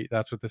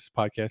what this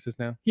podcast is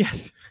now.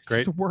 Yes.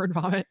 Great. Just word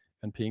vomit.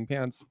 And peeing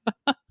pants.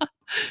 All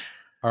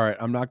right,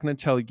 I'm not going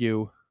to tell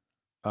you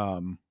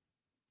the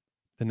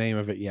name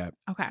of it yet.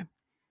 Okay.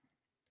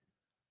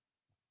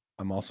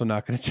 I'm also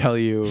not going to tell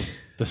you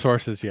the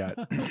sources yet.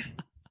 I'm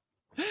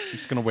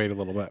just going to wait a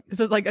little bit. Is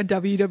it like a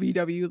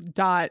www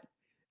dot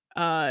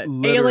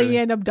Literally,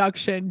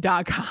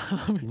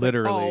 alienabduction.com?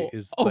 literally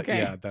is okay.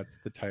 yeah, that's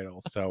the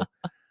title. So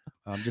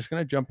I'm just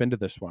going to jump into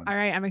this one. All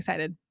right, I'm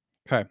excited.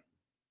 Okay.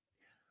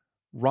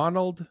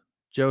 Ronald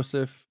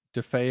Joseph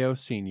DeFeo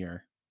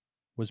Sr.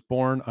 was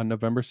born on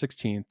November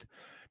 16th,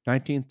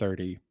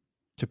 1930,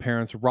 to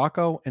parents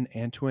Rocco and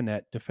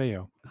Antoinette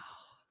DeFeo.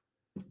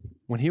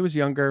 When he was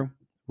younger,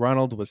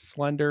 Ronald was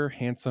slender,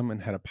 handsome,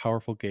 and had a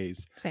powerful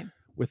gaze. Same.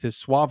 With his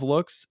suave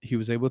looks, he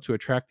was able to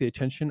attract the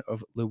attention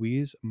of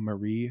Louise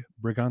Marie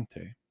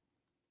Brigante.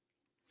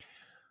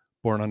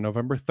 Born on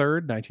November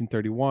 3rd,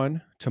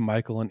 1931, to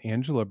Michael and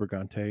Angela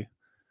Brigante,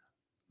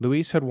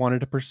 Louise had wanted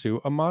to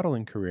pursue a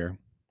modeling career.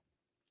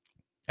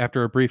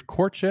 After a brief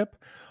courtship,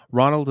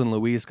 Ronald and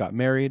Louise got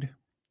married.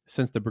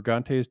 Since the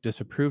Brigantes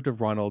disapproved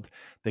of Ronald,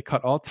 they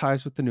cut all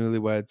ties with the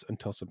newlyweds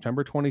until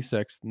September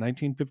 26,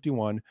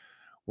 1951,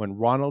 when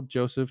Ronald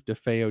Joseph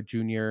DeFeo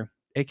Jr.,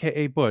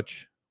 aka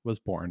Butch, was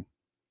born.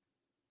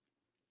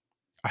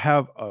 I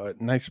have a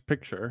nice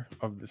picture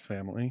of this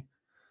family.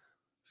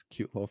 It's a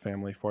cute little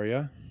family for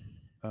you.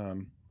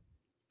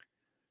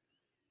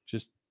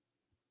 Just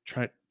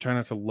try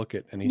not to look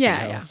at anything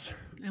Yeah. else.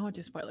 I won't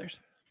do spoilers.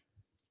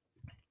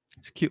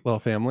 It's a cute little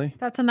family.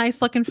 That's a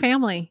nice looking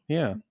family.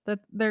 Yeah, That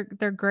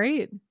they're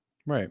great.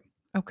 right.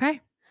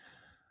 Okay.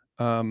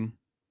 Um,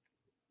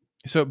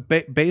 so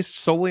based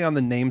solely on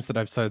the names that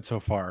I've said so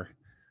far,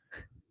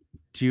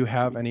 do you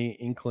have any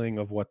inkling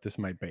of what this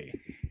might be?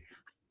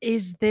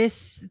 Is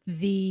this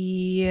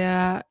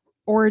the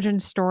origin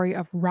story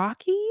of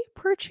Rocky,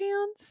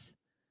 perchance?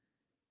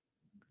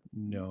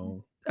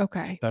 No,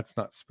 Okay. that's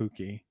not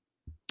spooky.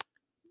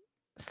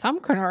 Some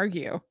could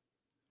argue.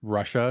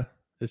 Russia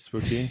is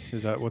spooky.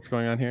 Is that what's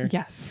going on here?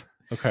 Yes.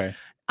 Okay.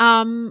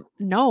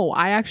 No,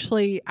 I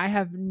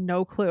have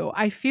no clue.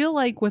 I feel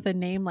like with a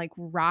name like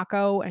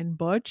Rocco and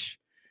Butch,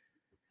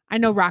 I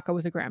know Rocco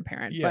was a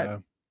grandparent,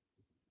 but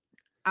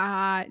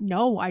Yeah.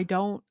 no, I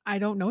don't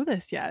know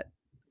this yet.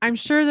 I'm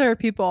sure there are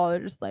people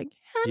that are just like,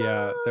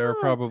 Yeah, there are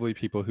 "Hannah." probably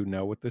people who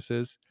know what this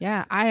is.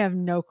 Yeah, I have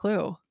no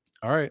clue.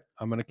 All right,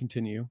 I'm going to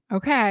continue.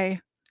 Okay.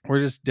 We're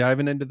just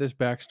diving into this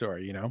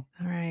backstory, you know?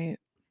 All right.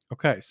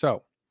 Okay,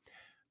 so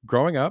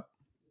growing up,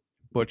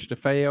 Butch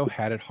DeFeo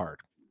had it hard.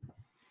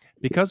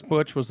 Because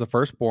Butch was the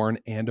firstborn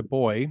and a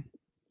boy,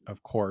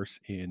 of course,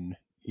 in,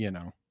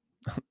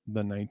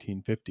 the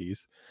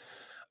 1950s,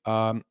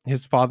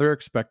 his father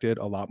expected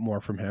a lot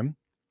more from him.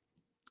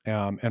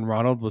 And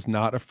Ronald was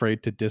not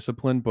afraid to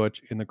discipline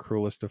Butch in the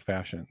cruelest of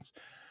fashions.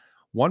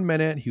 One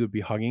minute he would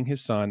be hugging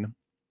his son,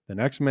 the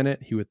next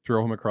minute he would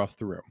throw him across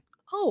the room.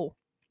 Oh,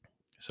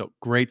 So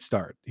great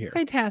start here.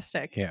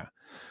 fantastic. Yeah.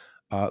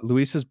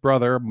 Luis's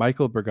brother,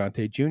 Michael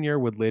Brigante Jr.,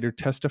 would later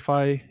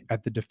testify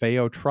at the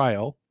DeFeo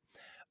trial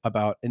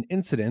about an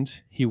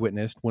incident he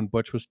witnessed when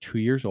Butch was 2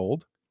 years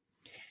old.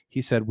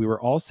 He said, "We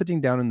were all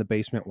sitting down in the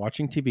basement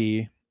watching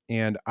TV,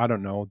 and I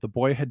don't know, the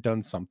boy had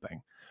done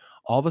something.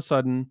 All of a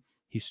sudden,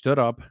 he stood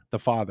up, the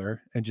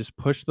father, and just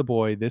pushed the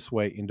boy this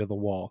way into the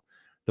wall.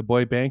 The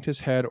boy banged his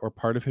head or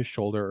part of his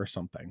shoulder or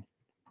something."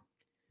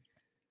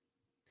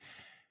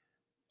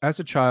 As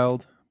a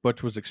child,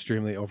 Butch was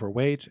extremely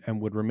overweight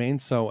and would remain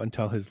so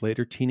until his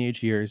later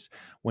teenage years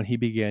when he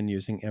began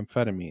using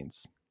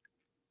amphetamines.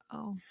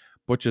 Oh.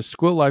 Butch's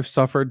school life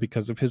suffered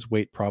because of his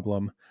weight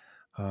problem.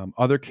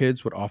 Other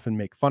kids would often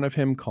make fun of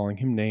him, calling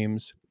him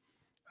names.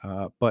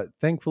 But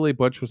thankfully,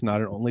 Butch was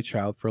not an only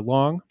child for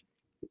long.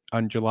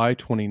 On July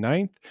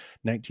 29th,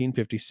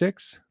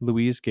 1956,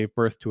 Louise gave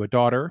birth to a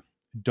daughter,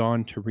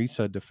 Dawn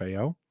Teresa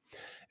DeFeo.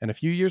 And a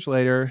few years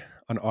later,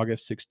 on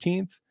August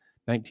 16th,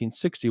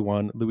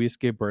 1961, Louise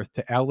gave birth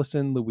to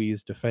Allison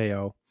Louise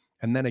DeFeo.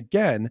 And then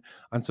again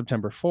on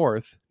September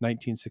 4th,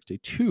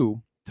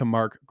 1962, to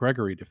Mark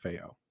Gregory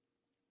DeFeo.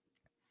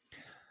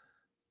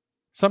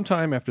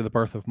 Sometime after the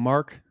birth of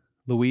Mark,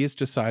 Louise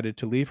decided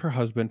to leave her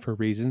husband for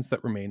reasons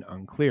that remain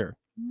unclear.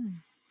 Mm.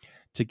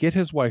 To get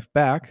his wife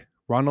back,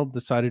 Ronald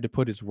decided to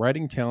put his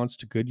writing talents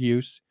to good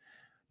use.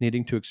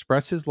 Needing to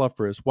express his love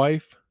for his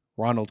wife,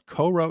 Ronald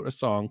co-wrote a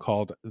song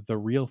called "The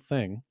Real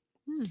Thing."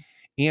 Mm.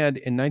 And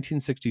in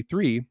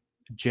 1963,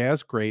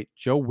 jazz great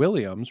Joe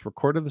Williams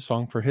recorded the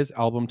song for his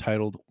album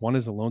titled "One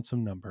Is a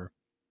Lonesome Number."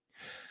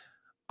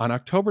 On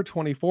October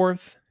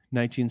 24th,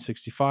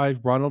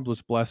 1965, Ronald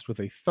was blessed with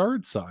a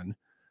third son,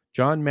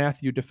 John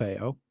Matthew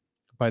DeFeo.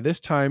 By this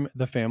time,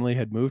 the family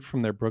had moved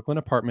from their Brooklyn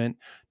apartment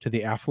to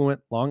the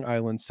affluent Long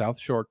Island South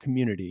Shore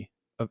community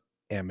of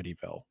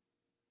Amityville.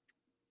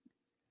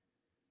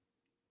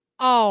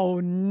 Oh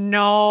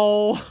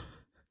no.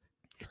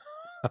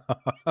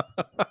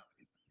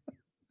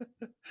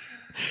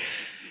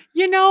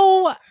 You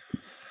know,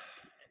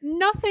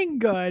 nothing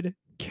good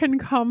can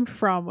come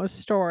from a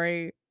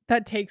story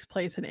that takes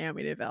place in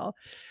Amityville.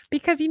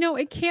 Because,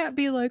 it can't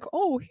be like,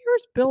 oh,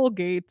 here's Bill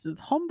Gates'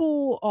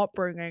 humble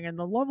upbringing in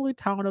the lovely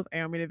town of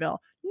Amityville.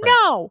 Right.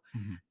 No,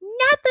 Mhm.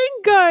 nothing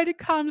good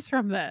comes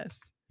from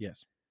this.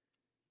 Yes.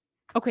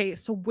 Okay,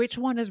 so which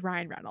one is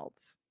Ryan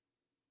Reynolds?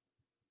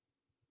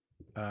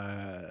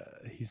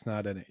 He's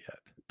not in it yet.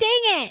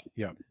 Dang it.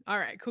 Yep. All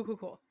right,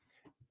 cool.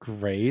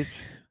 Great.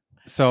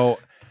 So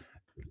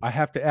I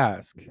have to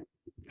ask,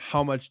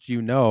 how much do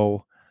you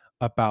know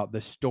about the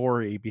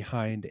story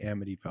behind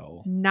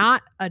Amityville?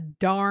 Not a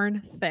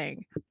darn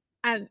thing.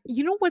 And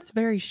you know what's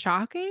very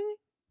shocking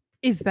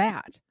is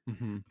that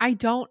Mm-hmm.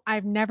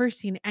 I've never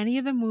seen any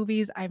of the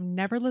movies. I've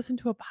never listened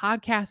to a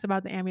podcast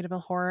about the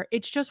Amityville Horror.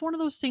 It's just one of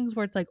those things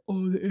where it's like,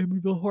 oh, the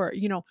Amityville Horror.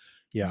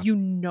 Yeah. You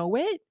know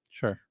it,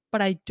 Sure.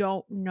 but I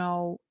don't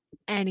know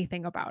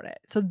anything about it.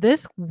 So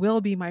this will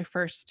be my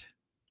first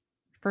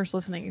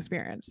listening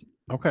experience.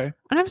 Okay.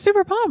 And I'm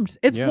super pumped.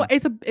 Yeah.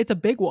 It's a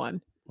big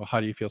one. Well,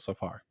 how do you feel so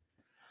far?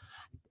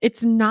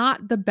 It's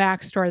not the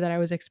backstory that I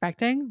was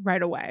expecting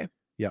right away.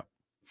 Yeah.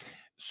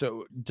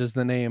 So does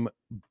the name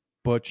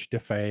Butch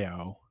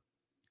DeFeo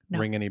No.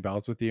 ring any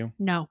bells with you?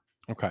 No,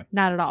 Okay.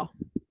 not at all.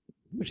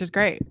 Which is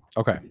great.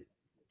 Okay.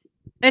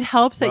 It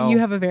helps that you Well-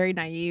 have a very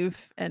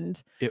naive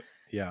and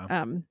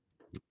Yeah.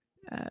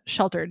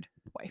 sheltered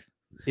wife.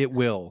 It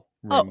will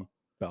ring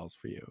bells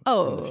for you in the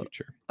Oh.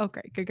 future.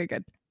 Okay,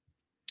 good.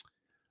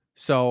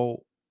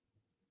 So,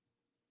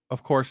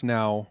 of course,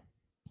 now,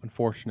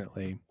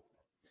 unfortunately,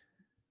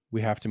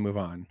 we have to move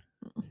on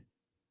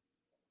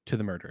to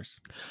the murders.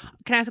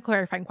 Can I ask a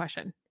clarifying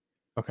question?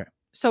 Okay.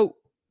 So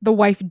the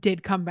wife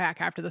did come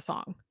back after the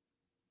song.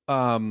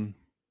 Um,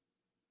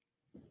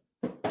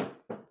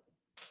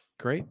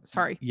 great.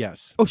 Sorry.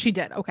 Yes. Oh, she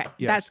did. Okay. That's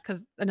Yes.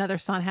 because another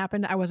son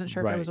happened. I wasn't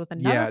sure if it was Right. with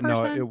another Yeah.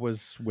 No, person. it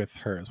was with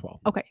her as well.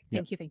 Okay. Yep.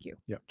 Thank you. Thank you.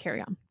 Yep.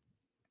 Carry on.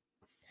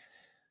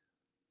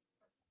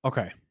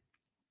 Okay.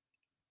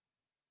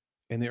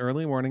 In the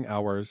early morning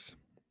hours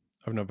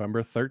of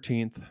November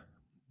 13th,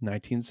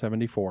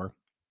 1974,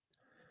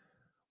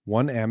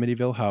 one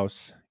Amityville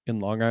house in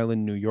Long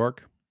Island, New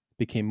York,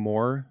 became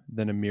more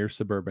than a mere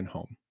suburban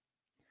home.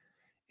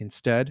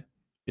 Instead,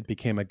 it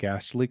became a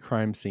ghastly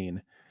crime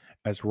scene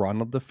as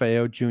Ronald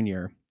DeFeo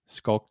Jr.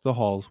 skulked the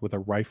halls with a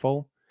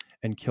rifle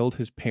and killed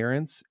his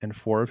parents and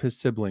 4 of his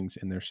siblings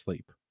in their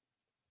sleep.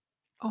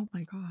 Oh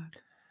my God.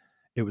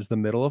 It was the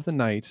middle of the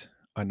night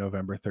on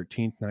November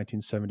 13th,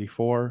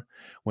 1974,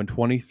 when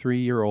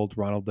 23-year-old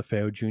Ronald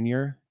DeFeo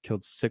Jr.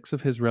 killed 6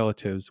 of his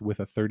relatives with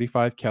a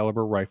 .35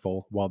 caliber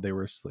rifle while they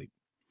were asleep.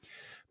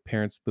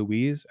 Parents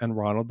Louise and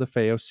Ronald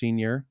DeFeo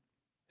Sr.,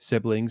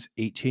 siblings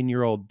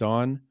 18-year-old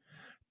Dawn,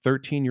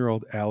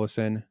 13-year-old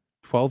Allison,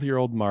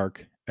 12-year-old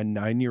Mark, and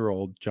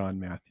 9-year-old John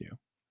Matthew.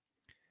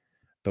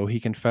 Though he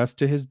confessed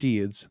to his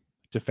deeds,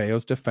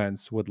 DeFeo's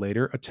defense would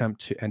later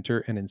attempt to enter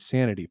an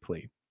insanity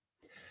plea.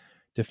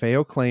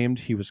 DeFeo claimed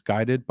he was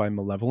guided by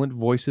malevolent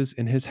voices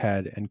in his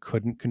head and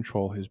couldn't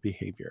control his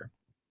behavior.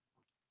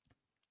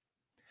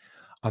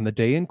 On the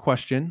day in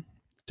question,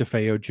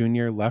 DeFeo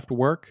Jr. left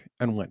work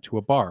and went to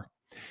a bar.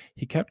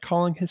 He kept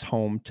calling his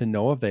home to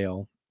no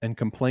avail and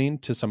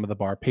complained to some of the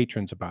bar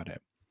patrons about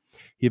it.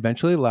 He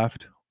eventually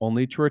left,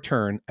 only to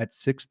return at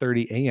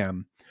 6:30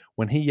 a.m.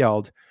 when he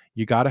yelled,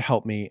 "You gotta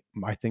help me.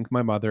 I think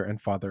my mother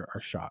and father are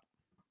shot."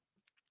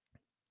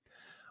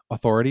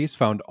 Authorities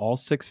found all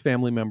 6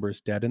 family members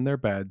dead in their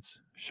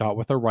beds, shot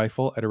with a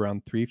rifle at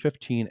around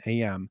 3:15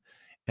 a.m.,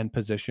 and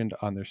positioned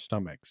on their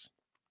stomachs.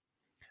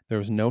 There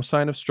was no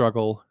sign of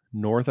struggle,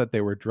 nor that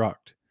they were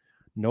drugged.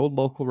 No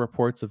local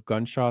reports of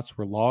gunshots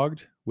were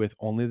logged, with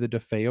only the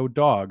DeFeo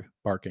dog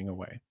barking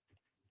away.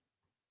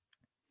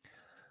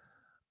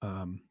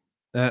 Um,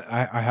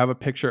 I have a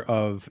picture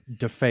of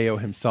DeFeo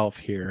himself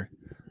here,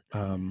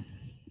 um,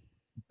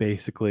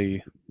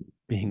 basically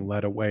being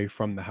led away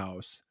from the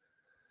house.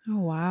 Oh,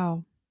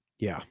 wow.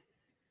 Yeah.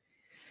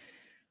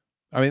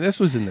 I mean, this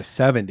was in the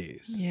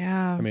 70s.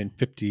 Yeah. I mean,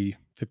 50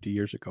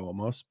 years ago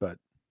almost, but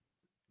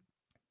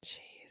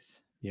Jeez.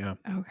 yeah.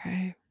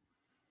 Okay.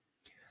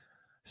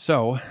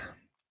 So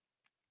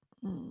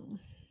Mm.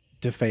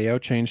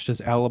 DeFeo changed his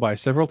alibi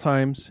several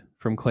times,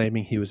 from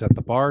claiming he was at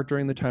the bar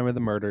during the time of the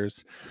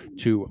murders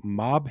to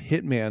mob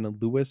hitman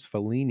Louis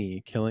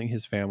Fellini killing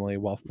his family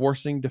while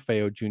forcing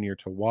DeFeo Jr.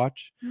 to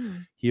watch.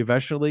 Mm. He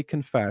eventually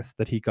confessed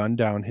that he gunned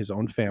down his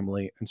own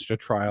family and stood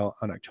trial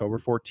on October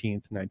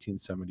 14th,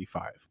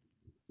 1975.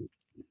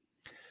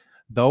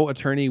 Though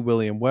attorney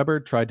William Weber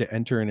tried to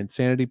enter an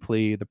insanity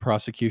plea, the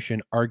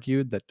prosecution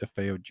argued that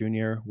DeFeo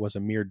Jr. was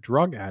a mere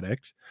drug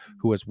addict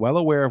who was well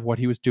aware of what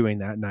he was doing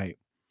that night.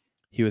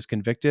 He was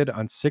convicted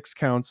on 6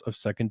 counts of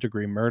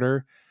second-degree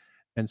murder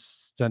and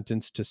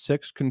sentenced to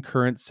 6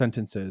 concurrent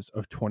sentences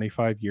of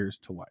 25 years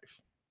to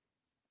life.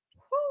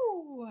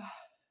 Whew.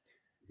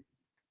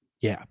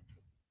 Yeah.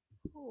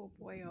 Oh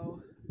boy.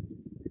 Oh.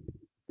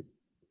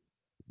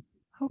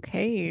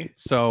 Okay.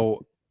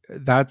 So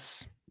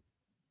that's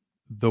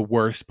the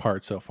worst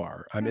part so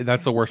far. I mean,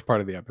 that's Okay. the worst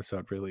part of the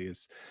episode, really,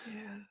 is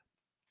Yeah.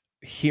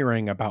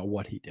 hearing about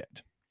what he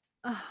did.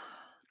 Oh,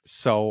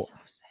 So so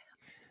sad.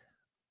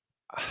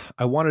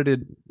 I wanted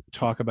to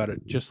talk about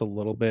it just a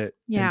little bit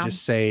and Yeah.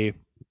 just say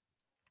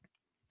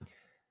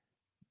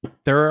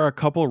there are a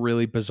couple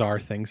really bizarre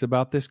things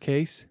about this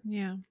case.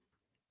 Yeah.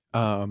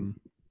 Um,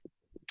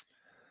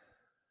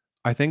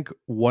 I think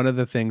one of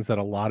the things that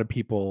a lot of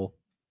people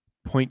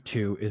point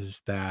to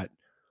is that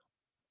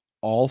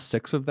all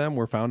 6 of them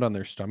were found on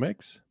their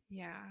stomachs.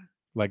 Yeah.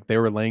 Like they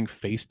were laying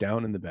face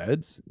down in the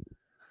beds,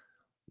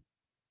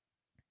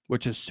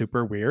 which is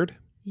super weird.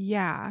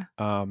 Yeah.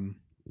 Um,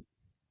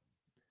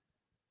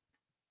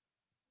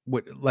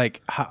 what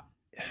like how,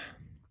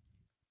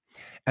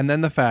 and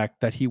then the fact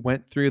that he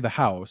went through the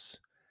house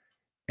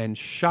and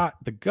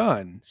shot the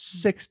gun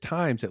 6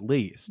 times at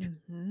least,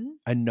 Mm-hmm.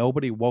 and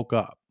nobody woke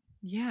up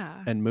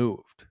Yeah. and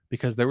moved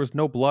because there was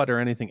no blood or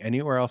anything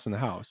anywhere else in the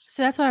house.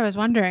 So that's what I was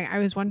wondering. I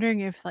was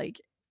wondering if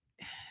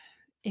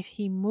if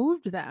he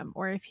moved them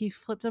or if he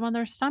flipped them on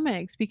their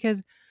stomachs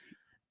because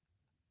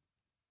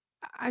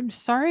I'm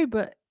sorry,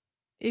 but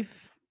if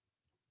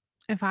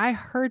I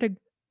heard a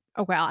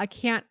oh well, I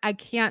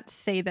can't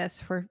say this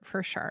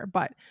for sure,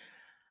 but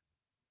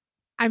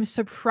I'm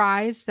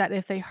surprised that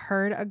if they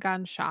heard a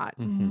gunshot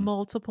Mhm.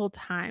 multiple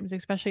times,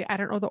 especially I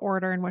don't know the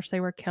order in which they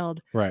were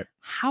killed, Right.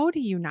 how do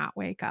you not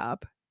wake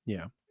up?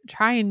 Yeah.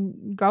 Try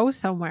and go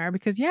somewhere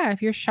because yeah,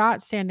 if you're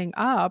shot standing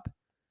up,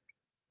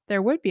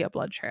 there would be a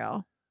blood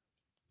trail.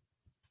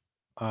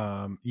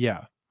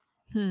 Yeah. I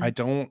Hmm.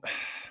 don't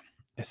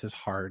this is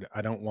hard.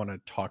 I don't wanna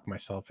talk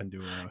myself No,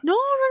 into a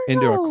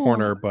no, no.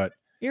 corner, but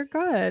You're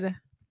good.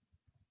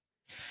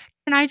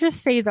 Can I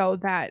just say though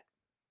that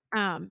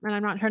And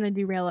I'm not trying to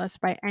derail us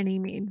by any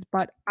means,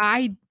 but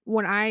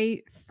when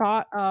I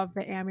thought of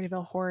the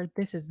Amityville Horror,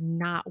 this is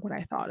not what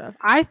I thought of.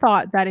 I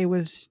thought that it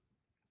was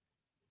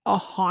a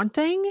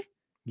haunting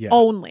Yeah.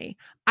 only.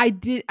 I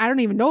don't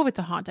even know if it's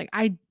a haunting.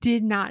 I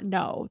did not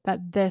know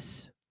that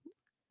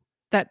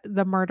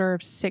the murder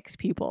of 6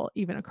 people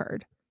even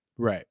occurred.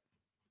 Right.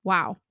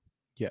 Wow.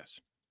 Yes.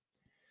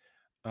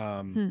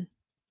 Hmm.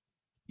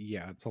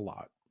 Yeah, it's a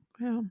lot.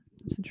 Yeah,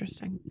 that's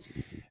interesting.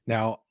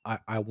 Now,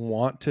 I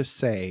want to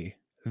say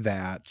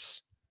that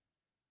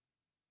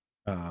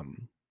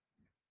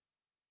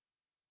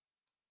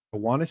I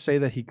want to say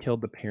that he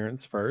killed the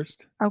parents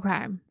first.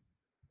 Okay.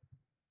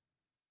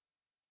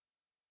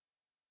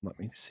 Let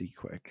me see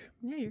quick.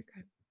 Yeah, you're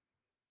good.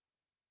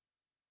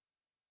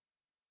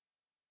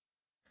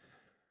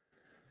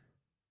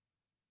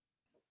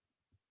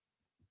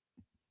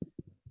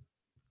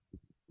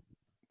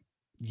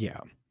 Yeah.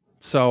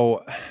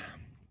 So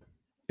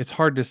it's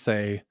hard to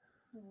say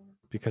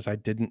because I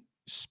didn't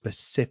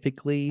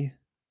specifically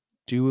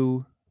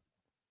do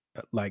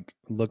like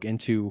look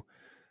into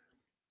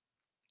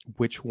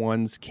which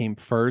ones came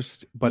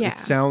first, but it Yeah.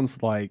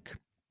 sounds like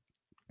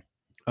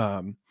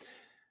um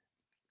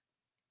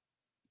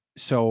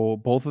so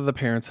both of the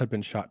parents had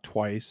been shot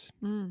twice.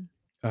 Mm.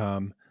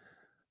 Um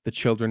the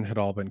children had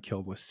all been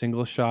killed with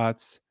single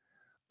shots.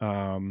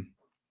 Um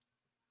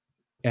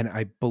and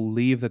I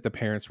believe that the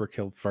parents were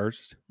killed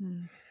first.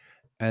 Mm.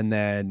 And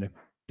then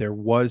there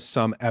was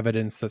some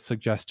evidence that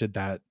suggested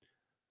that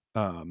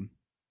um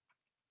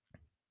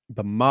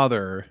the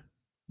mother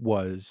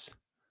was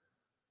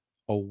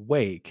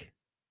awake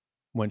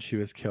when she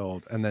was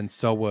killed, and then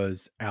so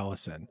was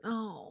Allison.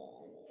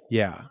 Oh.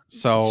 Yeah.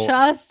 So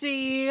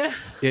Chusty.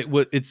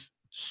 it's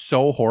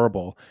so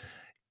horrible.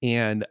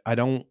 And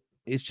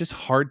it's just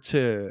hard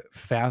to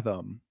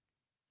fathom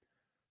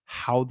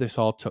how this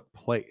all took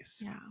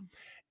place. Yeah.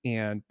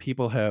 And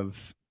people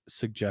have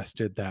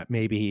suggested that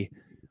maybe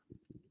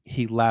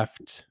he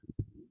left,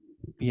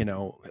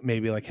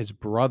 maybe like his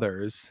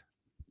brothers,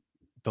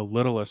 the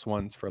littlest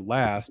ones, for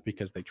last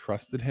because they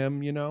trusted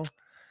him.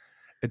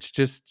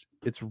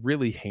 It's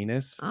really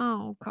heinous.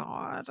 Oh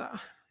god.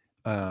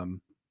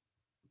 Um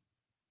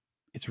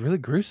it's really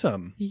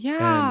gruesome and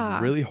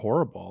Yeah. really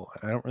horrible.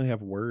 I don't really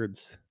have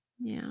words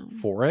Yeah.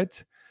 for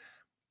it,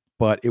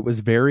 but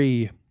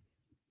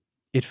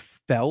it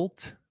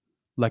felt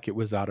like it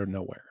was out of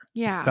nowhere.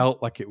 It Yeah.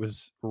 felt like it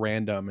was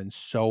random and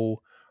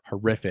so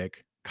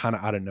horrific, kind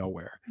of out of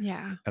nowhere.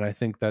 Yeah. And I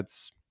think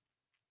that's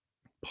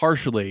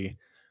partially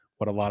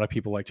what a lot of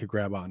people like to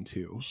grab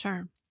onto.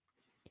 Sure.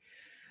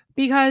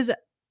 Because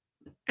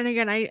and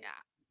again,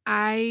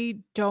 I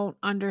don't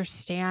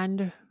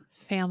understand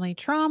family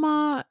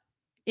trauma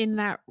in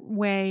that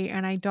way,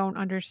 and I don't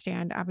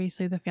understand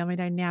obviously the family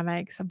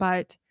dynamics,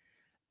 but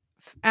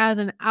as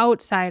an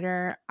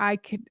outsider, I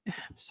could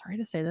I'm sorry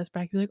to say this,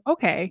 but I could be like,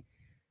 okay,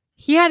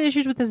 he had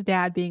issues with his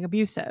dad being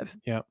abusive.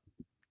 Yeah.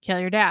 Kill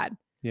your dad.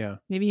 Yeah.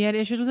 Maybe he had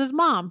issues with his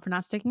mom for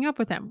not sticking up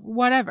with him.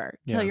 Whatever.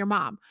 Kill Yeah. your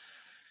mom.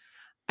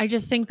 I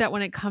just think that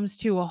when it comes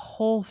to a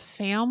whole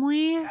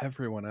family,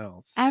 Everyone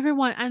else.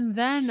 everyone, and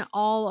then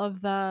all of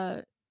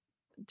the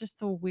just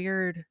the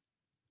weird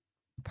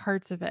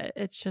parts of it,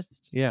 it's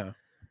just, Yeah.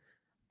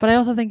 but I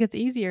also think it's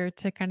easier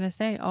to kind of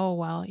say, oh,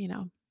 well,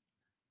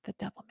 the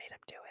devil made him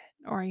do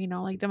it, or,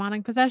 like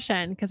demonic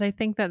possession. Cause I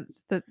think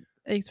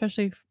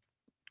especially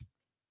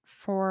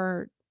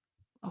for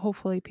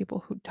hopefully people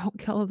who don't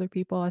kill other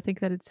people, I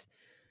think that it's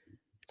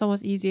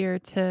almost easier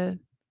to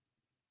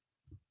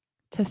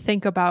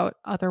think about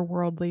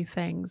otherworldly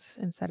things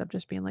instead of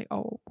just being like,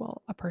 oh,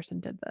 well, a person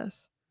did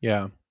this.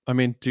 Yeah. I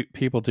mean,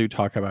 people do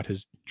talk about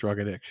his drug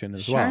addiction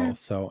as well. Sure.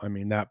 So, I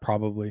mean, that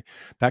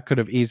could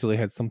have easily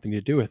had something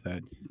to do with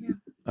it. Yeah.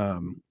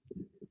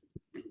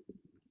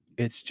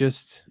 It's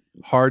just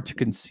hard to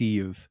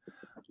conceive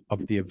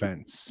of the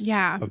events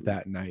Yeah. of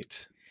that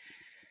night.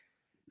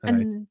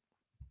 And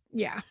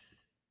yeah.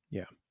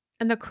 Yeah.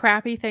 And the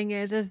crappy thing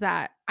is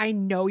that I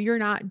know you're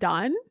not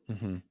done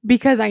Mm-hmm.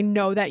 because I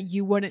know that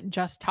you wouldn't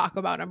just talk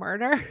about a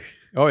murder.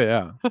 Oh,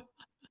 yeah.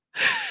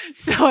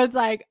 So it's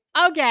like,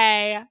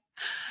 okay,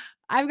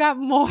 I've got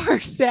more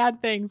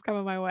sad things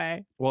coming my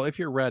way. Well, if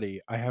you're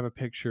ready, I have a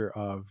picture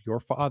of your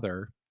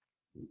father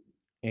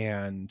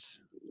and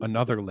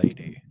another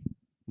lady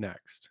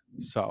next.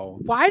 So,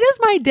 Why does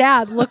my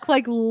dad look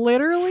like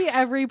literally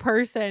every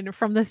person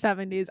from the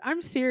 70s?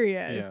 I'm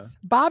serious. Yeah.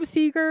 Bob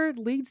Seger,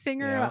 lead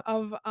singer Yeah.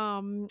 of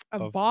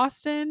Of-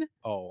 Boston.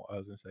 oh, I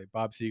was going to say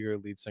Bob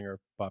Seger, lead singer of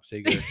Bob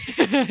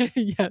Seger.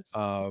 Yes.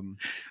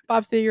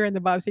 Bob Seger and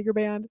the Bob Seger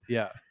band.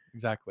 Yeah,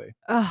 exactly.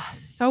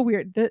 So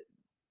weird.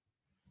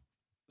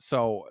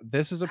 So,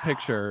 this is a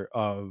picture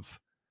of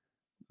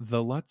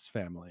the Lutz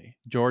family,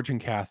 George and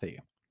Kathy.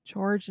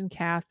 George and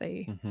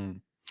Kathy. Mm-hmm.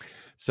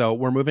 So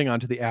we're moving on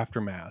to the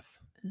aftermath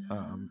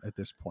at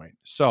this point.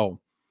 So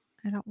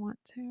I don't want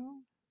to.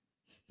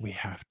 we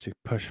have to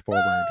push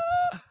forward.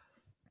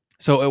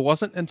 So it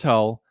wasn't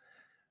until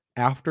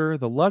after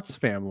the Lutz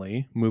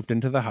family moved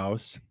into the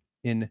house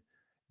in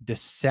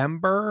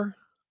December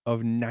of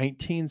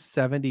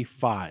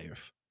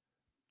 1975.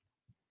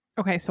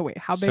 Okay, so wait,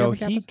 how big So of a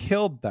gap he is?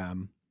 killed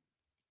them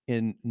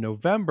in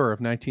November of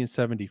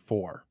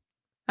 1974,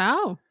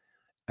 Oh,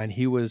 and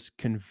he was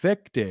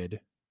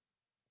convicted,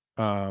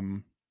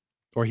 um,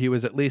 or he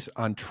was at least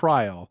on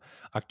trial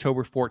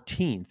October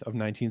 14th of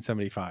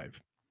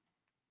 1975.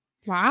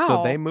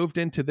 So they wow. moved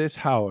into this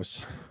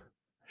house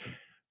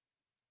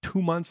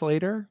 2 months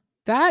later.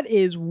 That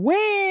is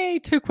way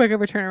too quick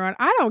of a turnaround.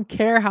 I don't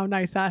care how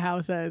nice that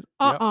house is.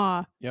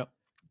 Yep. Yep.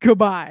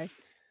 Goodbye.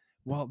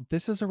 Well,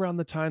 this is around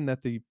the time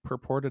that the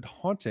purported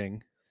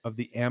haunting of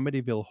the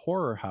Amityville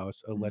Horror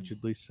House Mm.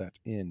 allegedly set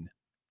in.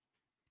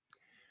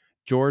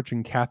 George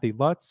and Kathy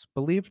Lutz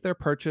believed their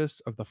purchase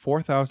of the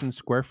 4,000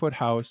 square foot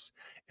house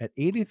at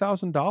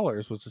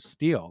 $80,000 was a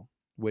steal,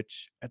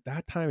 which at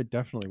that time it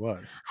definitely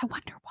was. I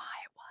wonder why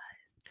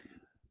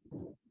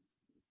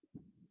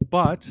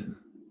But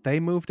they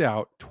moved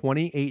out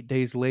 28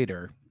 days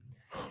later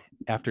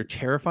after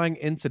terrifying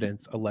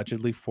incidents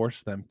allegedly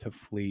forced them to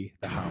flee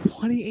the it was. house.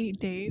 28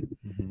 days.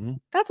 Mhm.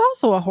 That's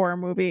also a horror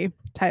movie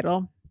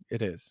title.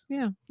 It is.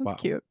 Yeah, that's Wow.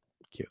 cute.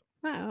 Cute.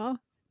 Wow.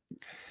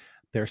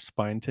 Their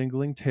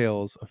spine-tingling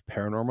tales of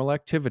paranormal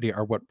activity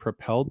are what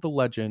propelled the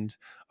legend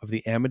of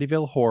the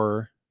Amityville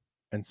Horror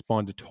and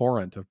spawned a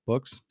torrent of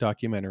books,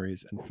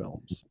 documentaries, and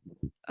films.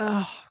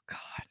 Oh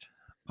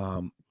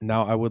God.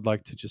 Now, I would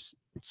like to just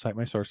cite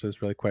my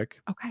sources really quick.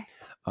 Okay.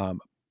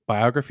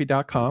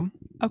 Biography.com,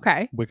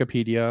 Okay.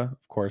 Wikipedia,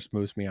 of course,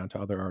 moves me on to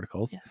other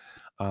articles.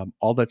 Yes.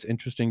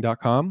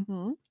 Allthat'sinteresting.com,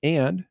 Mhm.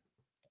 and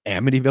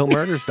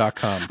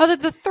AmityvilleMurders.com. I was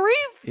like the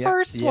three Yeah,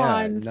 first yeah,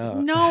 ones. no.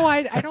 No,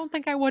 I don't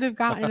think I would have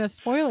gotten a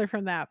spoiler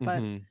from that, but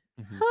Mhm,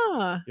 mhm.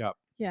 huh. Yep.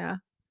 Yeah.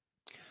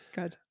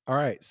 Good. All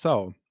right,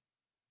 so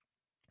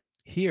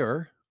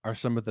here are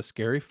some of the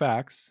scary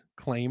facts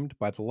claimed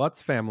by the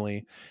Lutz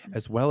family,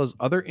 as well as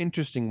other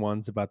interesting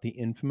ones about the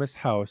infamous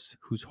house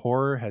whose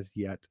horror has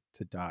yet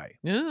to die.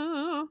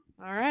 Yeah.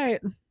 All right.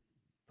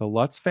 The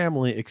Lutz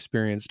family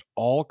experienced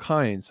all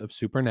kinds of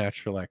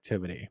supernatural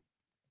activity.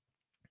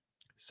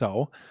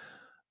 So,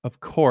 of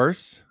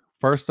course,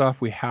 first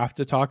off, we have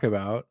to talk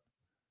about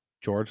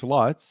George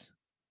Lutz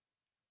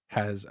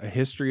has a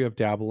history of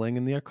dabbling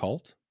in the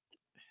occult.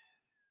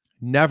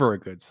 Never a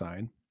good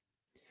sign.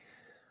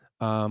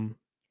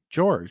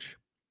 George,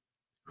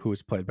 who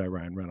was played by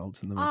Ryan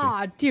Reynolds in the movie.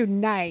 Ah, dude,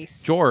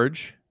 nice.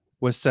 George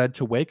was said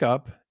to wake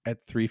up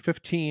at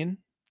 3:15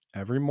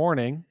 every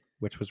morning,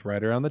 which was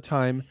right around the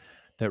time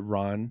that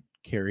Ron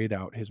carried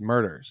out his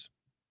murders.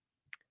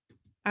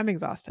 I'm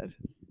exhausted.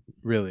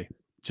 Really,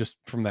 just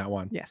from that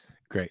one. Yes.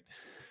 Great.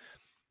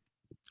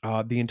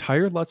 The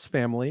entire Lutz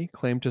family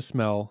claimed to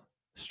smell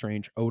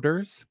strange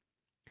odors,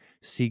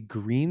 see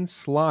green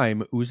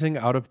slime oozing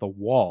out of the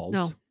walls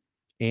No.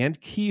 and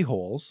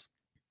keyholes,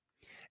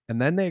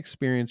 and then they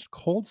experienced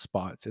cold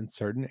spots in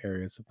certain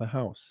areas of the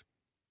house.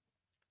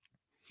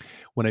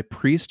 When a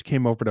priest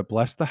came over to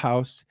bless the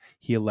house,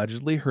 he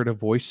allegedly heard a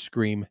voice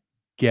scream,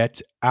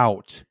 "Get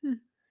out." Hmm.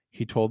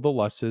 He told the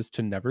Lusses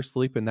to never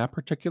sleep in that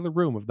particular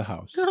room of the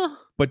house. No.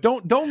 But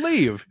don't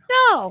leave.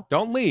 No.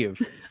 Don't leave.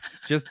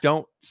 Just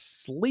don't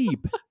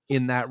sleep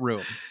in that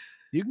room.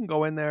 You can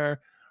go in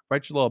there,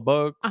 write your little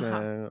books,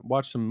 and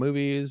watch some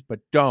movies, but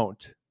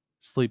don't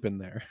sleep in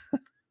there.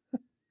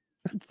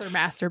 It's their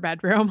master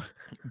bedroom.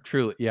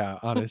 Truly, yeah,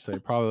 honestly,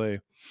 probably.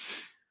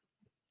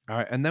 All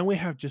right, and then we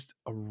have just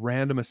a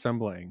random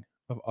assembling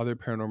of other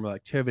paranormal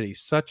activity,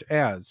 such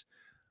as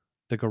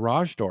the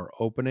garage door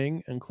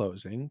opening and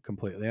closing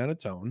completely on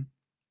its own.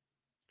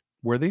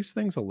 Were these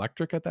things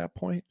electric at that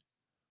point?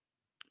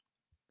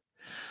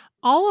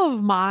 All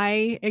of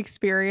my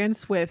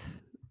experience with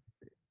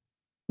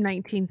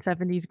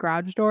 1970s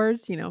garage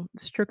doors,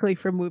 strictly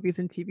from movies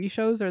and TV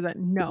shows, are that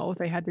no,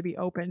 they had to be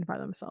opened by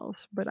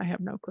themselves, but I have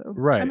no clue. I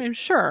Right. mean,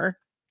 sure,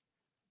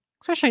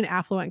 especially in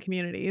affluent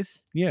communities.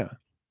 Yeah.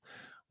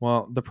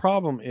 Well, the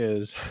problem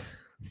is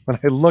when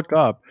I look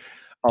up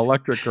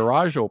electric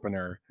garage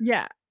opener,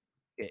 Yeah.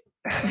 it,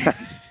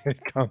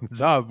 it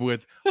comes up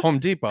with Home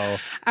Depot.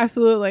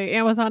 Absolutely.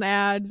 Amazon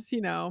ads,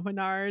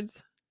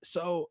 Menards.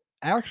 So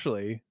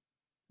actually,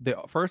 the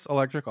first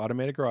electric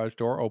automated garage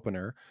door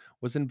opener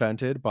was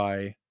invented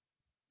by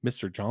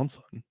Mr.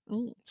 Johnson,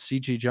 Mm.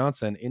 C.G.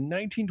 Johnson, in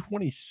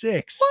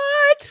 1926.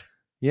 What?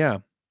 Yeah.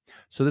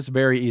 So this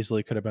very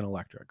easily could have been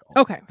electrical.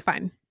 Okay,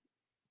 fine.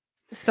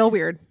 Still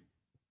weird.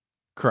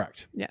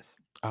 Correct. Yes.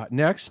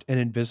 Next, an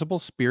invisible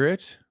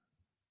spirit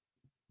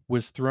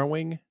was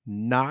throwing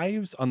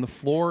knives on the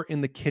floor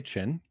in the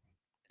kitchen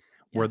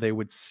where Yes. they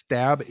would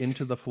stab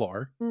into the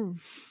floor. Mm.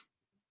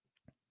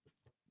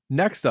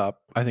 Next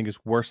up, I think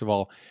is worst of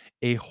all,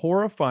 a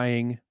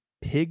horrifying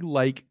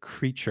pig-like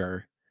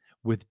creature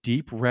with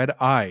deep red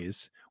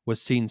eyes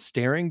was seen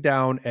staring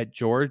down at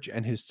George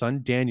and his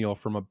son Daniel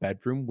from a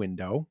bedroom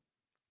window.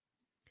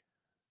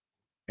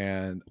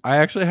 And I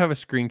actually have a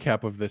screen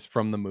cap of this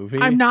from the movie.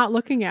 I'm not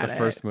looking at the it.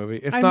 first movie.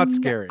 It's I'm not n-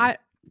 scary. I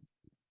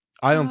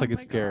I don't Oh think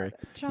it's my scary.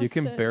 God, You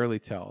can Justin. barely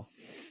tell.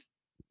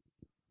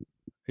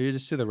 You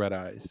just see the red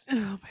eyes.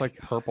 Oh It's my like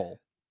God. purple.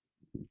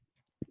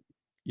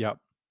 Yep.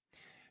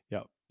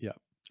 Yeah,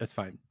 it's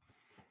fine.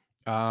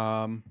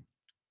 Um,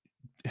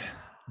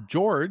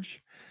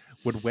 George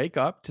would wake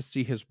up to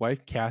see his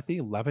wife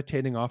Kathy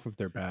levitating off of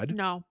their bed.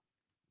 No.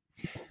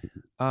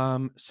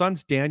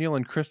 Sons Daniel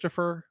and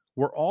Christopher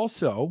were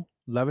also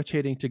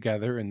levitating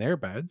together in their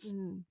beds,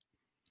 Mm.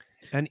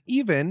 and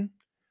even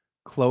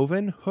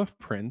cloven hoof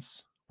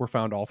prints were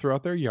found all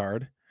throughout their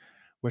yard,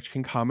 which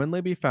can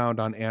commonly be found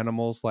on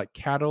animals like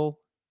cattle,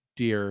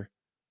 deer,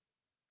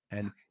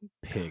 and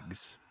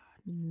pigs.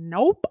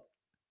 Nope.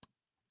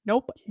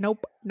 Nope.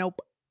 Nope.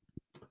 Nope.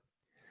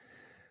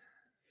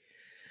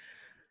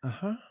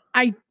 Uh-huh.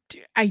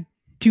 I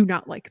do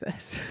not like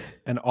this.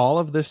 And all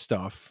of this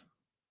stuff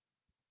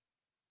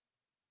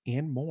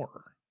and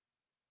more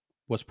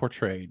was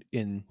portrayed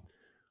in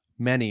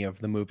many of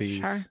the movies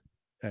Sure.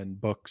 and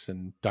books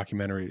and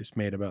documentaries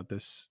made about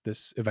this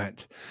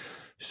event.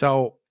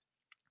 So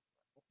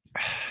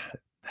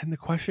then the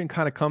question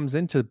kind of comes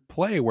into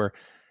play where,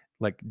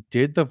 like,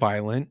 did the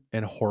violent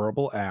and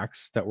horrible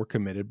acts that were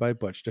committed by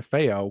Butch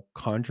DeFeo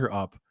conjure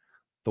up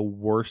the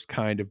worst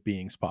kind of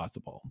beings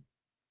possible?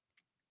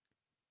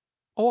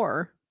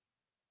 Or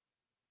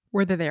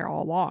were they there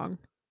all along?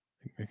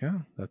 Yeah,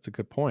 that's a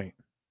good point.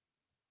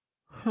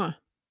 Huh.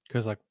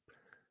 Because, like,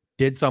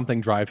 did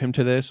something drive him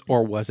to this,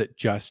 or was it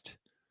just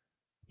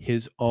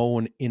his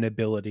own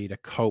inability to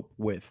cope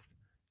with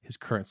his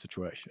current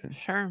situation?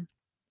 Sure.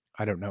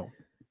 I don't know.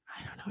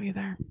 I don't know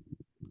either.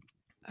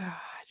 I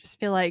just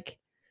feel like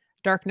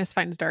darkness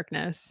finds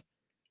darkness.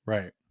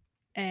 Right.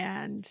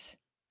 And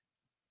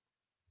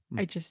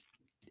Mm.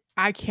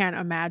 I can't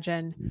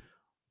imagine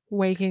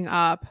waking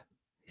up,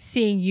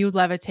 seeing you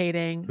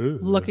levitating, Ugh.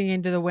 looking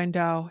into the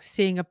window,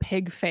 seeing a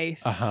pig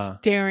face Uh-huh.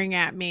 staring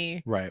at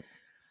me. Right.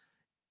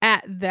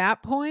 At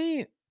that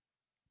point,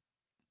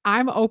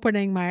 I'm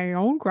opening my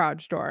own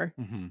garage door,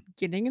 Hmm.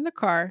 getting in the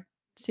car,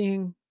 see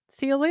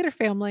you later,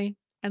 family,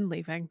 and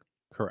leaving.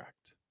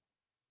 Correct.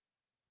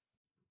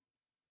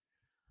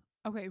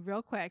 Okay,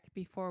 real quick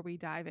before we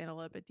dive in a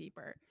little bit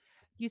deeper.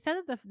 You said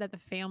that the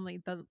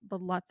family, the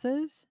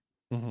Lutzes,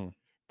 Hmm.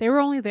 they were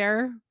only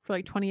there for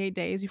like 28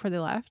 days before they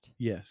left.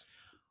 Yes.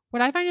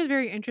 What I find is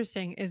very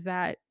interesting is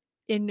that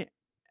in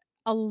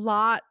a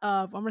lot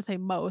of, I'm gonna say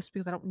most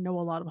because I don't know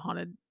a lot of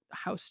haunted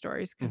house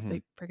stories because Hmm.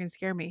 they freaking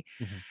scare me.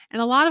 Hmm.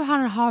 And a lot of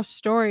haunted house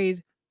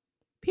stories,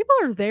 people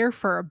are there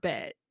for a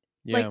bit.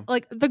 Yeah.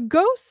 Like the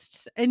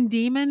ghosts and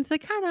demons, they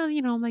kind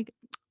of, like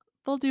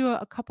they'll do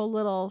a couple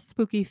little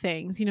spooky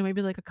things,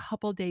 maybe like a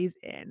couple days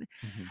in.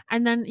 Hmm.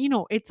 And then,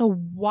 it's a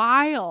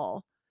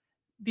while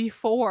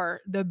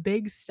before the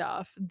big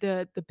stuff,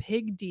 the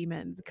pig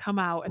demons come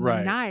out and the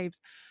Right.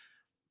 knives.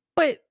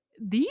 But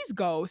these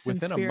ghosts and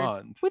Within a spirits,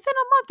 month. within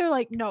a month, they're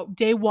like, no,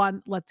 day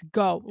one, let's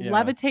go. Yeah.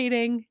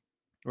 Levitating,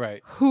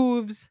 Right.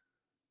 hooves,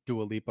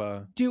 Dua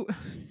Lipa. do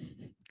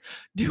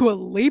Dua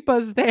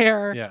Lipa's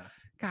there. Yeah.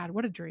 God,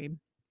 what a dream.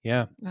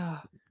 Yeah.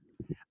 Ugh.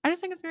 I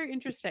just think it's very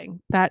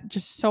interesting that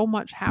just so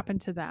much happened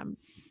to them,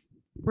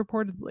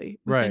 reportedly, within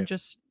Right.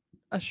 just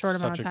a short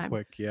amount Such of a time.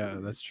 quick. Yeah,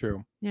 that's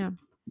true. Yeah.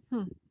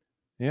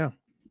 Yeah.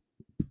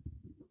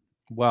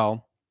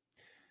 Well,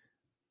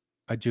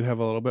 I do have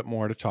a little bit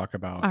more to talk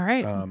about. All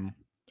right.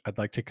 I'd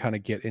like to kind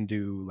of get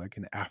into like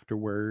an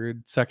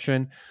afterward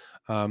section.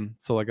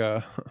 So like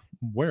a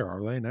where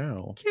are they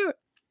now? Cute.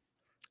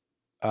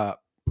 Uh,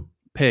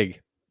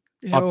 Pig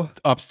Ew.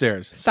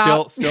 upstairs,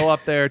 Stop. still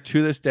up there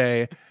to this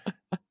day.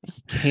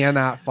 He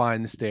cannot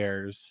find the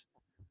stairs,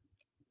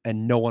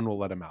 and no one will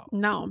let him out.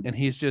 No, And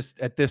he's just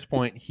at this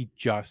point, he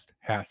just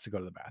has to go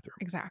to the bathroom.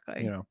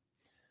 exactly. You know,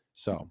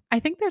 so I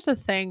think there's a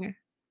thing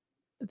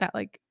that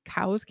like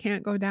cows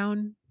can't go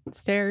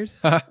downstairs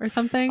or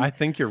something. I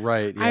think you're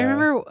right. Yeah. I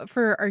remember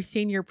for our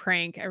senior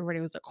prank,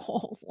 everybody was like,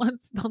 "Oh,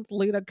 let's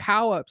lead a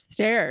cow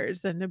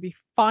upstairs and it'd be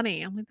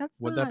funny." I'm like,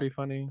 Would that be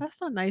funny?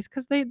 that's not nice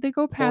because they go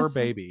Poor past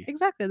baby.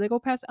 exactly they go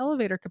past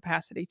elevator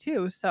capacity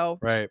too. So,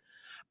 Right.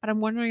 but I'm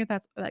wondering if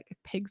that's like if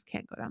pigs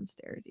can't go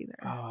downstairs either.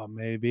 Oh,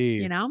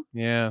 maybe.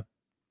 Yeah.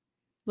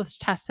 Let's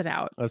test it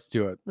out. Let's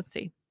do it. Let's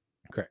see.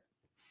 Great.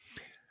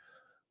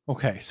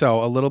 Okay.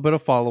 So a little bit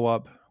of follow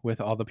up with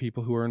all the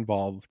people who are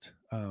involved,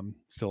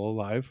 still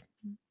alive.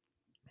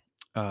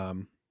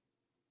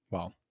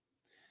 Well,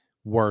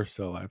 were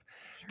still alive.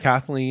 Sure.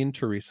 Kathleen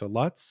Teresa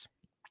Lutz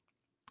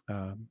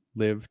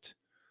lived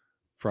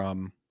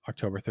from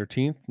October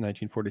 13th,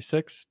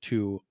 1946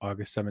 to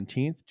August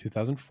 17th,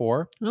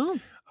 2004.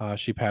 Oh,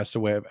 She passed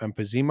away of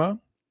emphysema.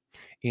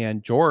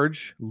 And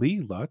George Lee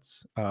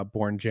Lutz,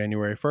 born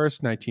January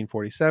 1st,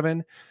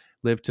 1947,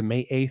 lived to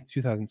May 8th,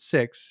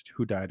 2006,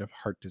 who died of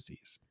heart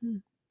disease. Hmm.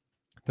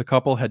 The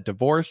couple had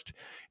divorced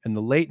in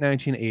the late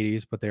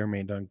 1980s, but they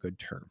remained on good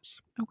terms.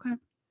 okay.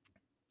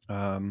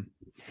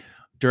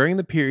 During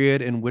the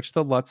period in which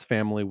the Lutz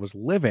family was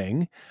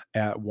living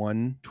at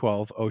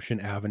 112 Ocean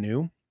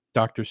Avenue,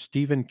 Dr.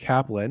 Stephen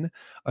Kaplan,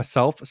 a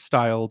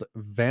self-styled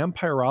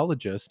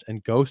vampirologist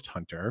and ghost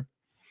hunter,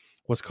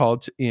 was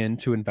called in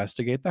to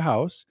investigate the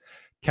house.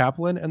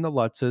 Kaplan and the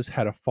Lutzes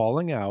had a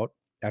falling out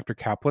after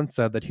Kaplan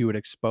said that he would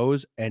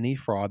expose any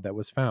fraud that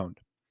was found.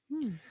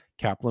 Hmm.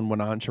 Kaplan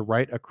went on to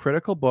write a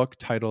critical book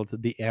titled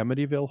The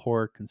Amityville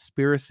Horror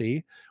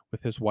Conspiracy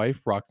with his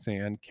wife,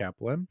 Roxanne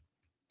Kaplan.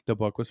 The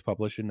book was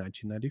published in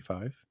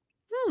 1995.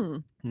 Hmm.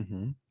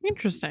 Mm-hmm.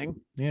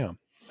 Interesting. Yeah.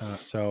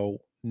 So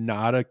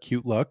not a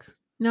cute look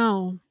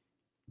No.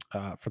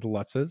 for the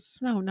Lutzes,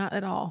 No, not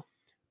at all.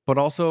 but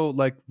also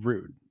like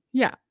rude,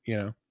 Yeah. you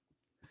know?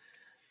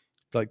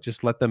 Like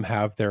just let them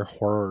have their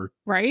horror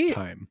Right?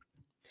 time.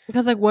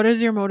 Because like what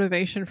is your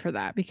motivation for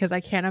that? Because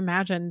I can't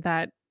imagine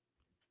that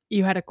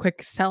you had a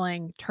quick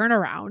selling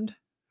turnaround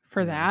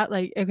for Yeah. that.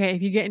 Like, okay,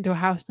 if you get into a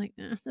house like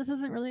this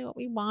isn't really what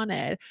we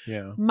wanted.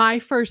 Yeah. My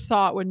first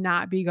thought would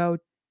not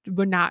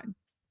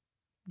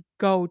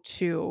go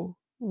to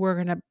we're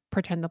gonna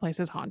pretend the place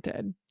is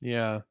haunted.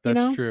 Yeah, You that's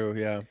know? true.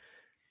 Yeah.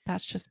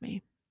 That's just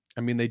me.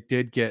 I mean, they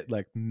did get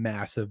like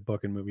massive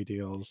book and movie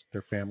deals.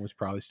 Their family's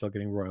probably still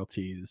getting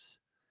royalties.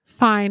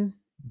 Fine.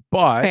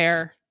 But,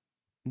 Fair.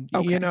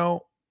 Okay.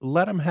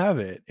 let them have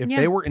it. If Yeah.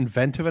 they were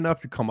inventive enough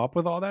to come up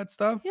with all that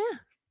stuff, Yeah.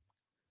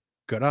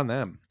 good on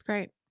them. It's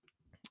great.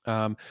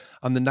 On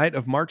the night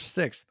of March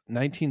 6th,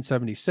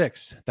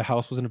 1976, the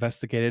house was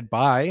investigated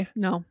by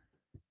No.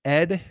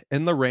 Ed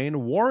and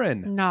Lorraine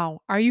Warren,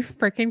 No. Are you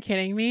freaking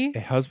kidding me? a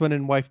husband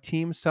and wife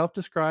team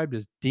self-described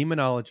as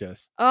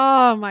demonologists,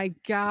 Oh my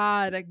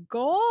god.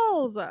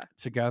 Goals.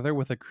 together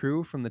with a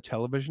crew from the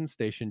television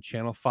station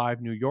Channel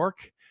 5 New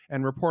York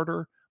and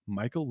reporter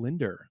Michael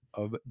Linder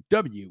of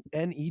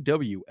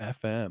WNEW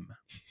FM.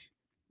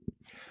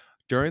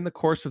 During the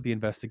course of the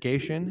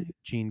investigation,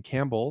 Gene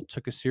Campbell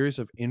took a series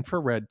of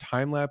infrared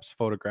time-lapse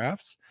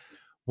photographs.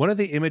 One of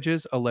the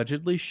images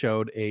allegedly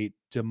showed a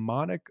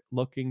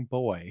demonic-looking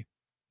boy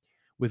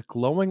with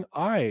glowing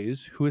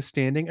eyes who is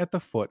standing at the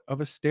foot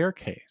of a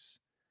staircase.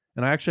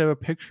 And I actually have a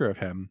picture of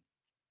him.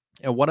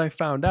 And what I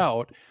found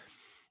out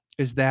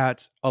is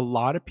that a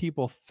lot of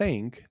people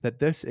think that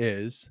this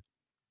is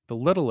the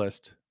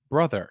littlest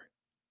brother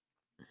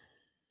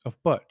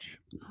of Butch.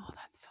 Oh,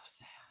 that's so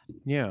sad.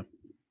 Yeah.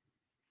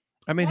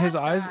 I mean, his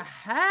eyes. The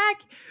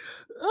heck?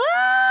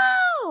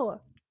 Oh!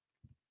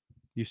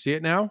 You see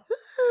it now?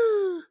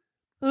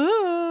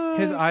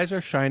 His eyes are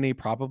shiny,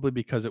 probably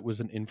because it was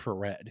an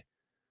infrared.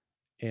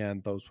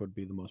 And those would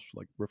be the most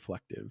like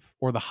reflective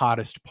or the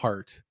hottest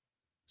part.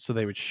 So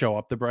they would show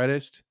up the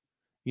brightest,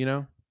 you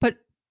know? But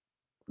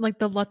like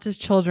the Lutz's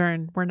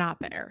children were not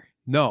there.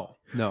 No.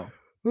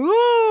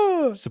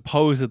 Ooh.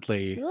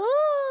 Supposedly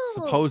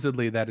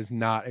Ooh. that is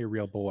not a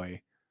real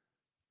boy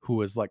who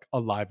was like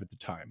alive at the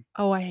time.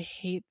 Oh, I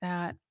hate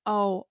that.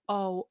 Oh.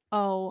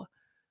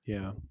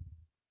 Yeah.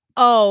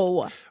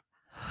 Oh.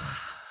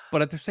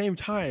 But at the same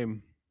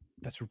time,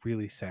 that's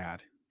really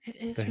sad It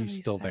is that really he's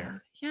still sad.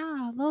 there.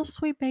 Yeah, little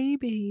sweet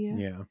baby.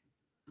 Yeah.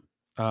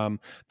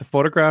 The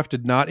photograph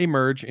did not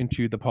emerge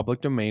into the public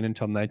domain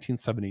until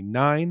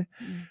 1979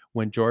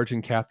 when George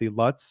and Kathy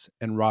Lutz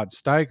and Rod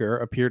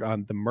Steiger appeared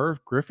on The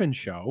Merv Griffin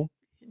Show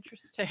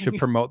Interesting. to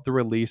promote the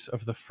release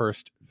of the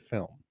first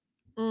film.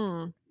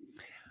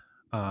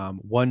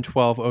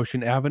 112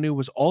 Ocean Avenue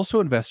was also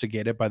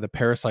investigated by the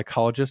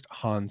parapsychologist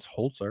Hans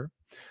Holzer.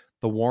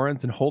 The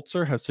Warrens and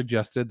Holzer have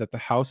suggested that the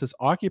house is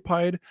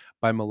occupied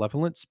by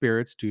malevolent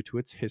spirits due to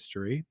its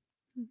history.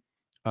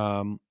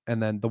 And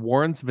then the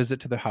Warrens' visit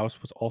to the house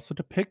was also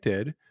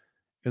depicted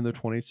in the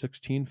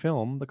 2016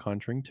 film The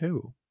Conjuring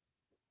 2,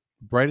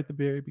 right at the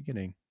very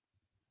beginning.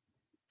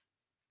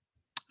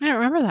 I don't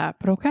remember that,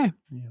 but okay.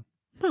 Yeah.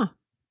 Huh.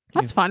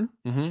 That's fun.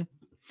 Mm-hmm.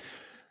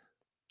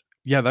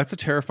 Yeah, that's a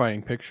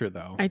terrifying picture,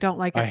 though. I don't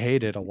like it. I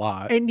hate it a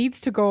lot. It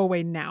needs to go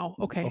away now.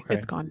 Okay.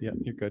 It's gone. Yeah,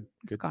 you're good.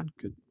 It's gone.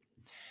 Good.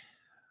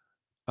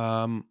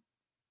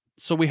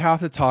 So we have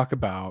to talk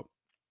about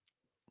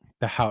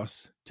the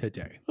house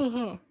today.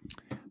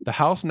 The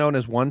house known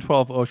as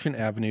 112 Ocean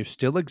Avenue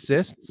still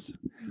exists,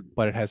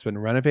 but it has been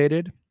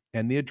renovated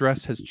and the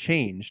address has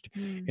changed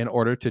in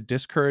order to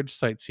discourage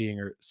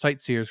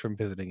sightseers from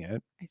visiting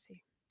it. I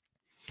see.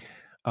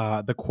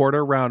 The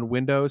quarter round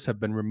windows have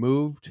been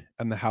removed,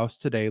 and the house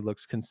today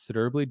looks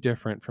considerably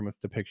different from its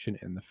depiction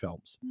in the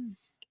films.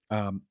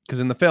 Because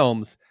in the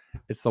films,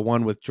 it's the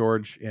one with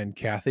George and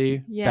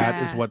Kathy. Yeah.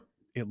 That is what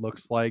it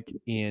looks like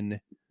in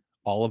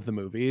all of the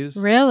movies.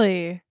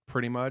 Really?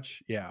 Pretty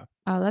much. Yeah.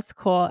 Oh, that's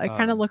cool. It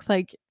kind of looks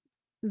like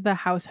the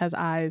house has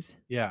eyes.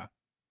 Yeah.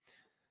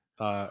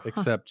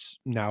 Except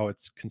now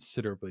it's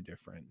considerably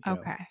different.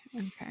 Yeah.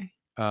 Okay.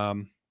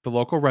 The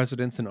local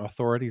residents and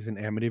authorities in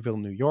Amityville,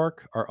 New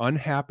York, are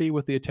unhappy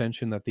with the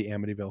attention that the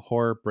Amityville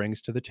Horror brings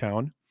to the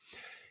town,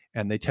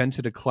 and they tend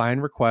to decline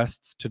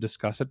requests to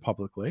discuss it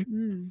publicly.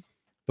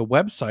 The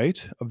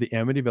website of the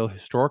Amityville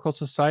Historical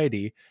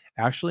Society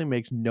actually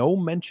makes no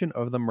mention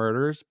of the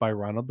murders by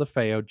Ronald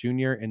DeFeo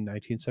Jr. in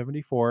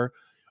 1974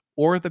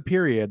 or the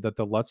period that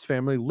the Lutz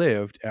family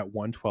lived at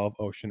 112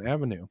 Ocean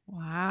Avenue.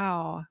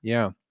 Wow.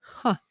 Yeah.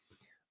 Huh.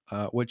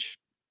 Which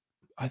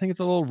I think it's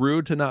a little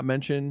rude to not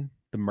mention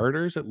the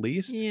murders at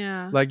least.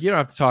 Yeah. Like, you don't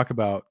have to talk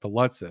about the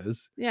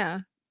Lutzes.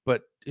 Yeah.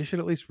 But you should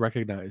at least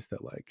recognize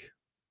that, like,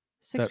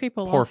 6 that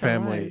people poor lost their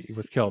family lives.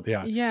 was killed.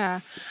 Yeah. Yeah.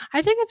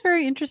 I think it's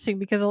very interesting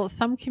because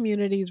some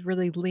communities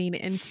really lean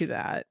into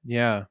that.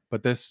 Yeah.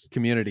 But this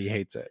community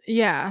hates it.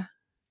 Yeah.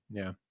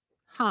 Yeah.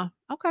 Huh.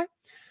 Okay.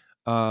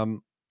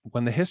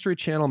 When the History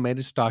Channel made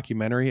its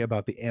documentary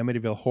about the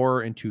Amityville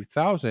Horror in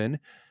 2000,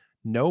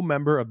 no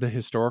member of the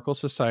Historical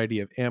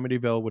Society of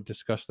Amityville would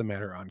discuss the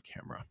matter on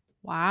camera.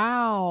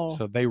 Wow.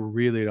 So they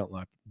really don't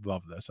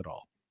love this at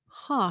all.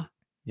 Huh.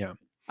 Yeah.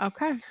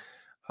 Okay.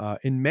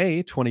 In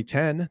May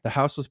 2010, the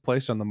house was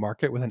placed on the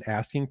market with an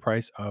asking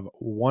price of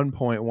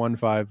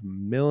 $1.15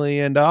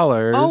 million.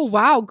 Oh,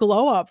 wow.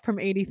 Glow up from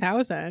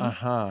 80,000.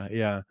 Uh-huh.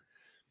 Yeah.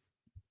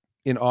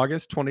 In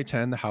August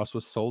 2010, the house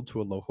was sold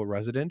to a local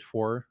resident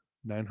for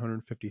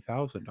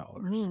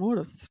 $950,000. What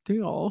a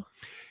steal.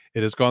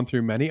 It has gone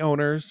through many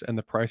owners, and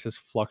the price has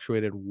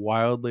fluctuated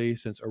wildly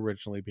since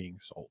originally being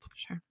sold.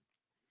 Sure.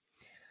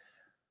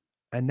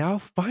 And now,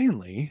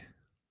 finally,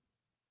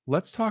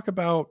 let's talk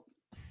about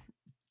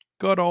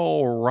good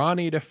old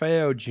Ronnie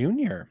DeFeo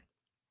Jr.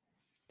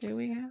 Do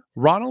we have?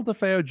 Ronald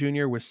DeFeo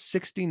Jr. was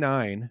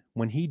 69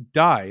 when he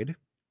died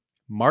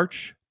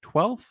March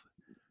 12th,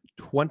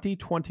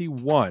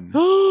 2021,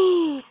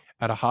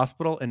 at a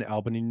hospital in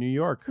Albany, New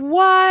York.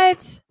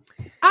 What?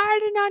 I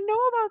did not know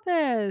about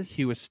this.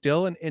 He was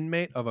still an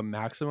inmate of a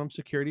maximum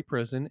security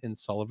prison in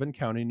Sullivan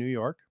County, New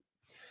York.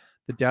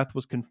 The death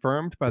was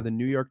confirmed by the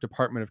New York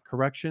Department of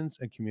Corrections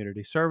and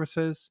Community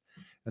Services,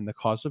 and the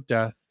cause of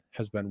death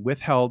has been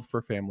withheld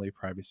for family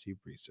privacy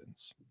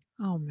reasons.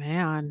 Oh,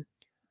 man.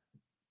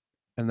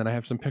 And then I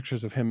have some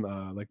pictures of him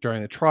like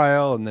during the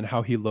trial, and then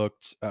how he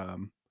looked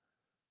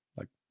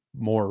like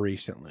more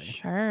recently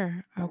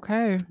Sure.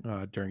 Okay.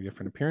 during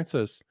different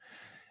appearances.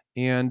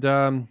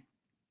 And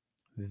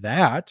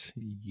that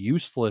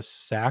useless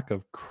sack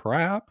of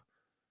crap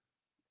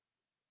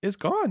is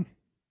gone.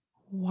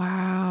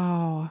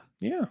 Wow.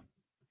 Yeah.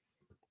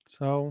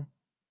 So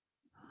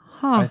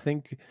Huh. I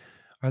think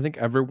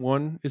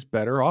everyone is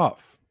better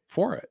off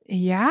for it.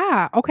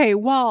 Yeah. Okay.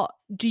 Well,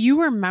 do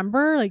you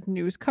remember like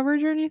news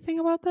coverage or anything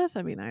about this?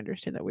 I mean, I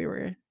understand that we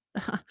were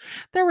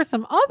there were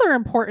some other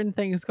important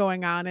things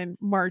going on in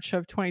March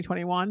of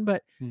 2021,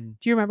 but do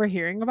you remember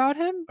hearing about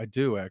him? I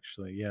do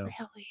actually, yeah.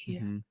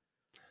 Really? Mhm.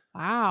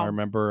 Wow. I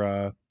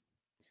remember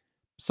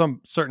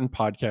some certain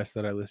podcasts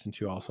that I listened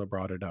to also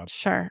brought it up.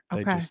 Sure.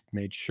 They Okay. just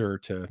made sure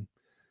to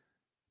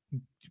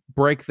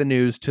break the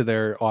news to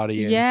their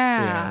audience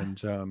Yeah. and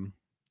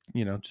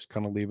just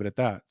kind of leave it at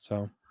that.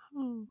 So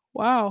Oh,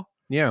 wow.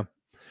 yeah.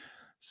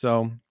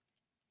 So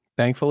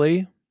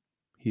thankfully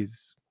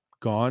he's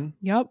gone.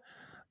 Yep.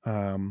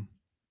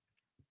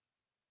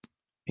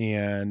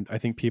 And I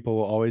think people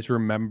will always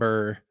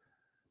remember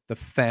the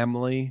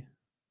family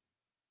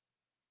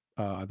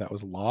that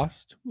was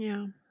lost,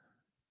 Yeah.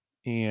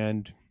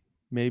 and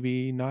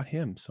maybe not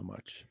him so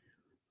much.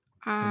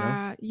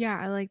 Yeah,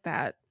 I like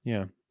that.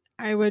 Yeah.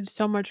 I would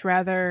so much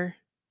rather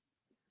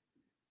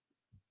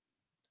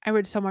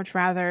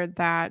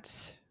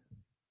that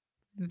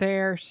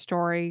their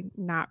story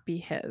not be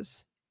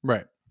his,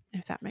 Right.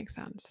 if that makes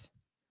sense.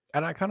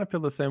 And I kind of feel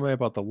the same way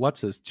about the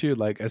Lutzes too.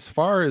 Like, as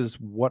far as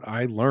what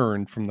I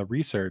learned from the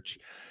research,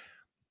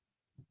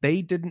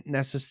 they didn't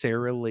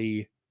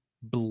necessarily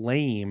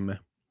blame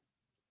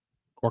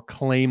or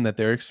claim that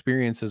their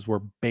experiences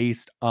were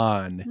based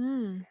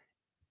on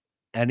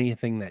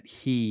anything that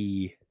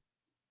he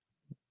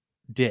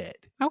did.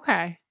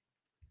 Okay.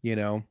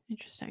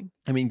 Interesting.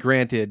 I mean,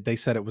 granted, they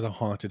said it was a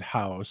haunted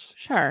house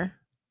Sure.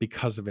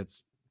 because of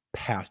its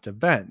past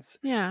events,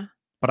 Yeah.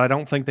 but I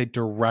don't think they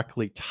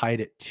directly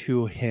tied it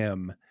to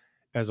him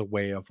as a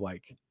way of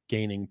like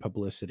gaining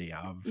publicity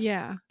of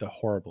Yeah. the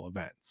horrible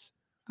events.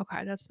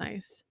 Okay, that's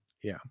nice.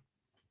 Yeah. I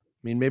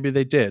mean, maybe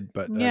they did,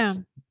 but Yeah. that's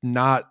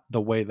not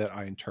the way that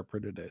I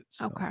interpreted it.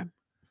 So Okay.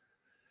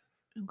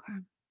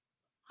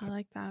 I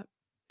like that.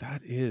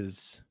 that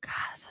is God,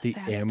 that's a the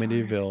sad story.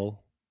 Amityville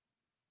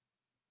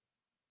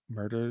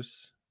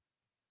murders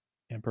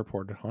and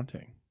purported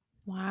haunting.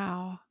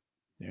 Wow.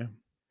 Yeah.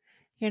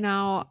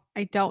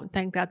 I don't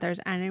think that there's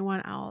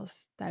anyone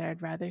else that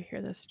I'd rather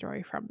hear this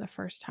story from the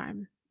first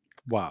time.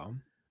 Wow.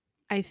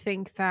 I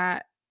think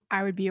that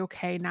I would be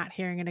okay not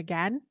hearing it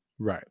again.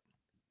 Right.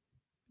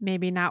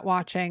 Maybe not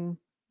watching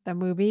the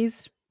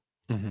movies.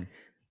 Mm-hmm.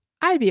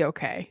 I'd be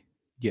okay.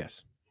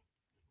 Yes.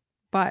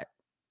 But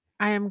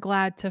I am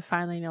glad to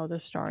finally know the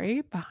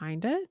story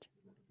behind it.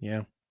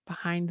 Yeah.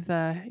 Behind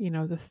the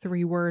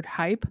 3-word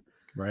hype.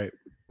 Right.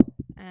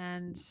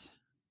 And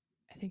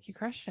I think you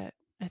crushed it.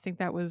 I think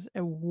that was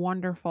a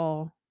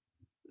wonderful,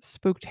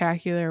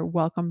 spooktacular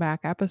welcome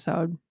back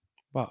episode.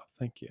 Wow.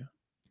 Thank you.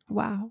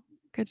 Wow.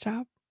 Good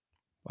job.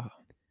 Wow.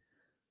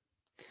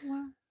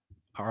 Wow.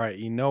 All right.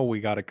 We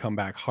got to come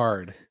back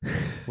hard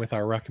with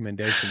our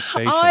recommendation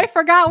station. Oh, I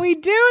forgot we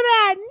do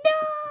that.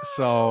 No.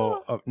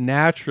 So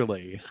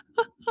naturally,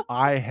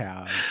 I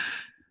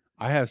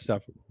have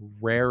stuff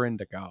raring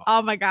to go.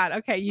 Oh my God.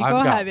 Okay. You I've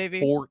go got ahead,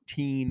 baby.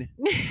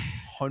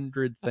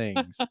 1,400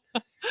 things,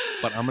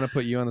 but I'm going to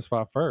put you on the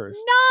spot first.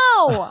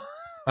 No.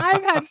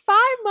 I've had 5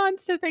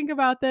 months to think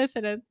about this,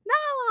 and it's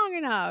not long long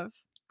enough.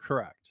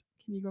 Correct.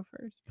 Can you go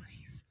first,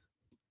 please?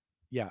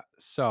 Yeah.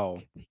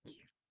 So, Thank you.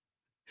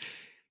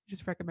 You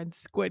just recommend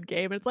Squid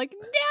Game, and it's like,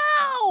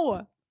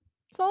 no,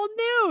 it's old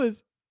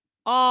news.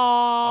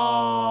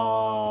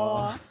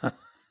 Oh, uh,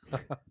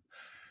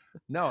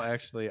 no,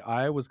 actually,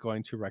 I was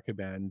going to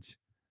recommend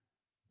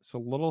it's a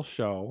little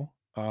show.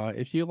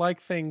 If you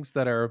like things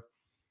that are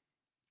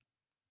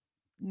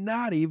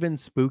not even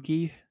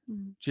spooky,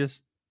 Mm,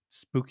 just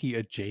spooky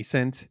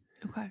adjacent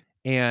okay.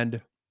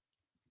 and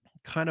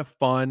kind of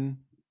fun,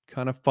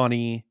 kind of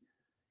funny,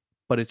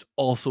 but it's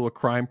also a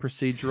crime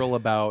procedural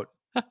about,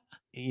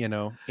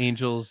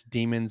 angels,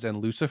 demons, and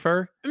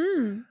Lucifer.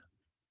 Mm,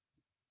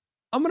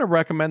 I'm going to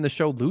recommend the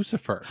show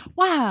Lucifer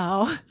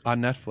wow. on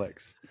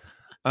Netflix.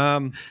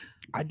 Um,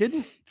 I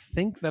didn't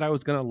think that I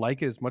was going to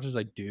like it as much as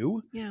I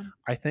do. Yeah.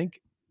 I think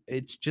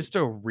it's just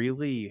a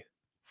really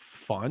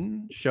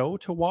fun show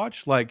to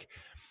watch. Like,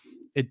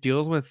 it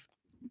deals with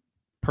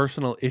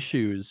personal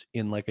issues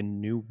in like a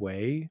new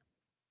way.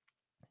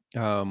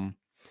 Um,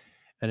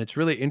 and it's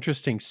really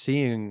interesting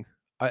seeing.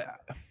 I,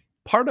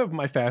 part of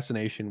my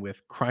fascination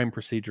with crime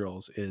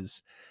procedurals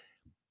is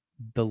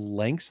the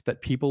lengths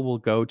that people will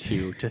go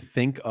to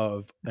think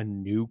of a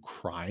new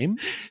crime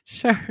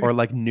Sure. or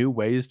like new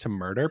ways to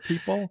murder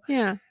people.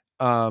 Yeah.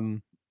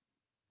 Um,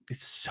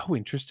 it's so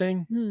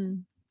interesting. Hmm.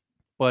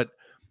 But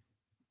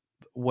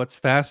what's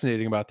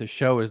fascinating about this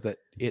show is that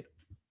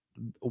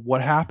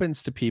what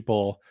happens to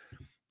people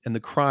and the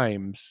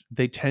crimes,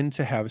 they tend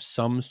to have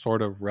some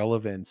sort of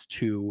relevance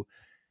to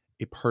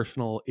a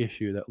personal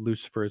issue that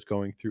Lucifer is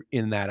going through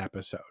in that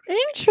episode.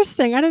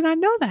 Interesting. I did not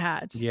know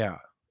that. Yeah.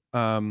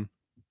 Um,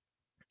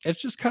 it's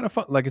just kind of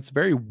fun. Like, it's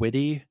very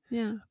witty.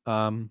 Yeah.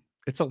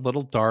 It's a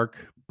little dark,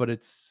 but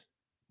it's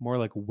more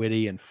like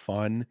witty and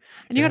fun.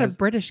 And you It got a has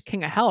British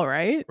King of Hell,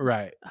 right?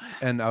 right.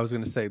 And I was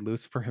going to say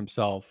Lucifer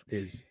himself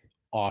is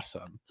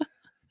awesome.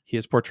 He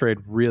is portrayed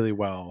really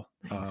well.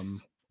 Nice.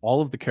 All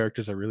of the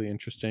characters are really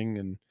interesting,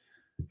 and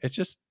it's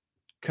just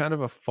kind of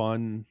a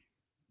fun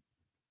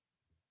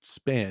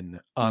spin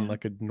on Yeah.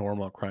 like a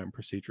normal crime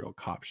procedural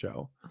cop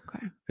show.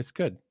 Okay. It's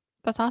good.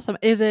 That's awesome.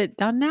 Is it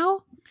done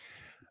now?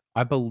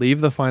 I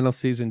believe the final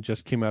season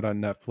just came out on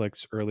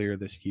Netflix earlier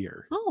this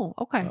year. Oh,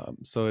 okay.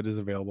 So it is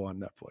available on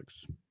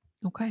Netflix.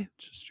 Okay.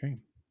 Just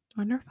stream.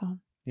 Wonderful.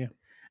 Yeah.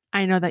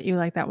 I know that you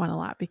like that one a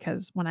lot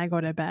because when I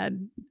go to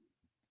bed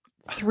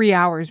 3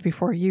 hours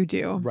before you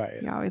do,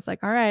 Right. you're always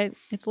like, all right,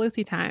 it's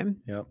Lucy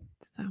time. Yep.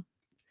 So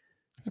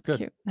It's that's good.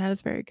 cute. That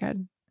is very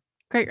good.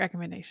 Great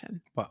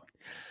recommendation. Wow.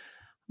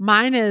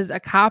 Mine is a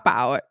cop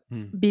out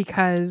Hmm.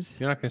 because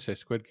You're not going to say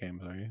Squid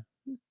Games, are you?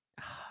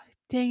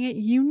 dang it,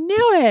 you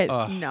knew it.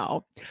 Ugh.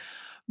 No.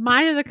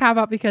 Mine is a cop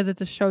out because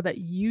it's a show that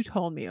you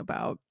told me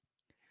about.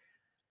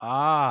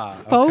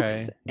 Folks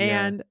Okay.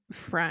 Yeah. and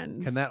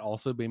Friends. Can that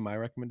also be my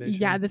recommendation?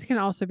 Yeah, this can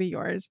also be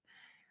yours.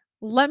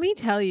 Let me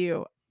tell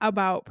you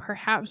about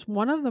perhaps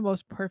one of the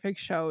most perfect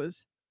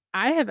shows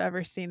I have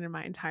ever seen in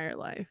my entire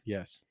life.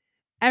 Yes.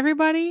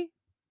 Everybody,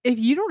 if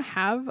you don't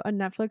have a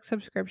Netflix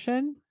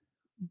subscription,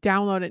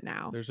 download it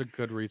now. There's a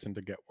good reason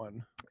to get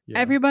one. Yeah.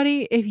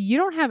 Everybody, if you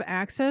don't have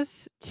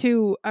access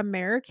to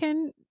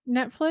American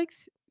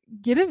Netflix,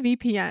 get a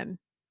VPN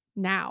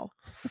now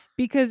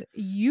because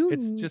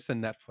It's just a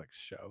Netflix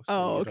show. So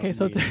oh, you okay. don't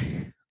So it's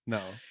need...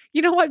 No.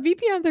 you know what?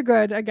 VPNs are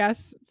good, I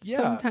guess. Yeah.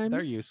 Sometimes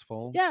They're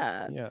useful.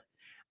 Yeah. Yeah.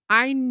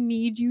 I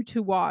need you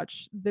to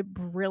watch the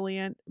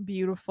brilliant,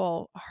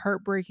 beautiful,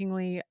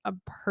 heartbreakingly a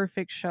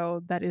perfect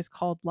show that is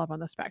called Love on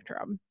the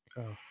Spectrum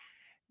Oh.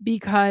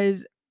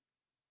 because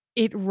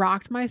it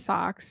rocked my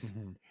socks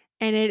Mhm.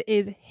 and it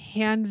is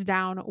hands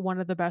down one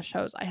of the best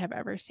shows I have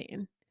ever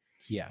seen.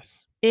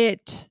 Yes.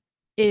 It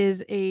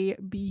is a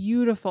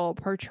beautiful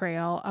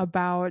portrayal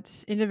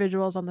about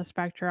individuals on the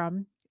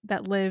spectrum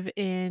that live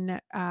in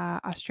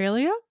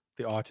Australia.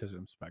 The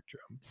autism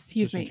spectrum.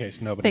 Excuse Just in me.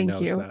 case nobody Thank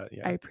knows you. that. I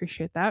Yeah.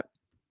 appreciate that.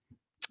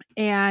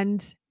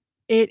 And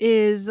it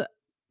is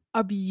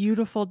a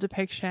beautiful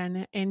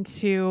depiction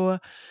into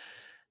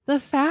the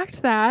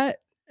fact that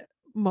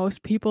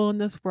most people in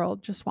this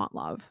world just want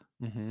love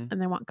Mm-hmm.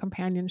 and they want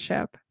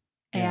companionship.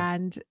 Yeah.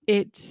 And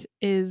it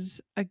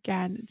is,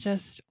 again,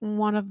 just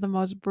one of the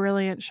most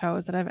brilliant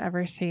shows that I've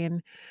ever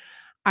seen.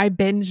 I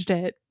binged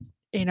it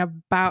in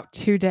about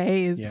 2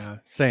 days. Yeah.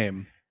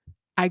 Same.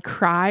 I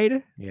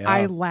cried. Yeah.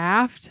 I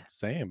laughed.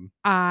 Same.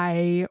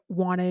 I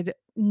wanted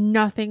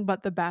nothing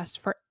but the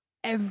best for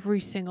every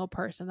single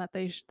person that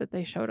they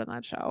showed on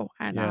that show,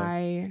 and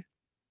Yeah.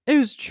 it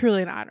was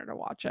truly an honor to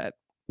watch it.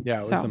 Yeah.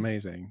 It was So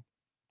amazing.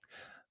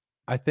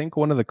 I think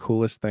one of the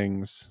coolest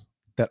things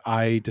that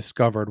I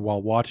discovered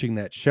while watching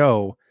that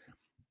show,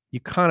 you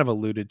kind of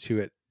alluded to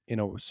it in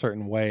a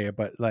certain way,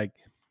 but like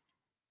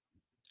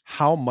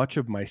how much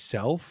of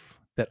myself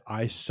that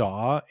I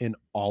saw in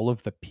all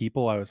of the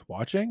people I was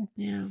watching,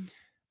 yeah,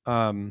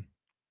 um,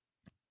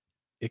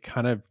 it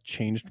kind of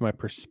changed my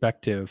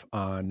perspective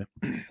on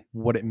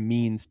what it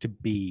means to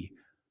be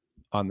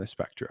on the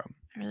spectrum.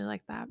 I really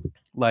like that.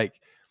 Like,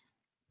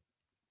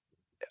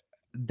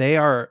 they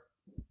are,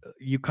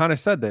 you kind of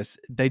said this,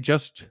 they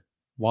just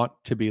want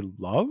to be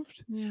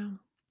loved Yeah.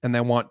 and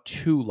they want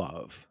to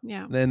love.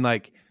 Yeah. Then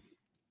like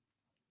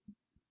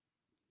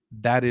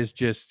that is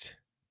just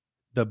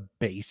the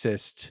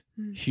basest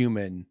Mm.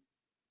 human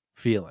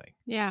feeling.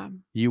 Yeah.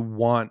 You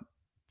want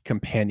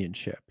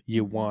companionship,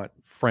 you Mhm. want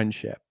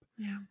friendship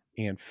Yeah.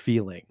 and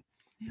feeling.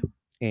 Yeah.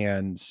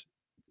 And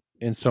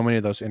in so many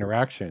of those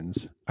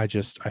interactions, I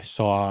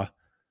saw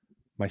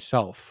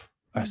myself.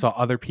 I Mm. saw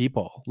other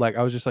people. Like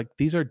I was just like,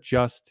 these are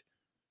just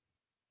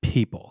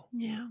people.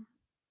 Yeah.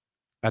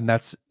 And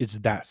it's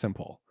that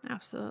simple.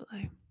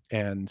 Absolutely.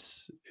 And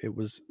it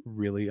was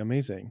really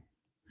amazing.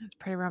 It's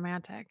pretty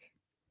romantic.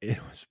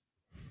 It was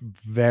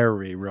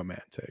very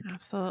romantic.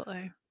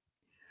 Absolutely.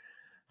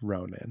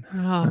 Ronan.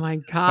 Oh my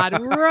God,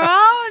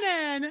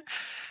 Ronan.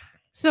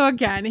 So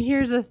again,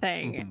 here's the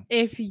thing. Mhm.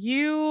 If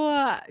you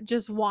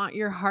just want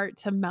your heart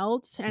to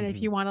melt and if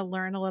Mhm. you want to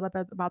learn a little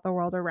bit about the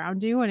world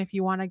around you and if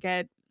you want to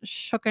get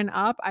shooken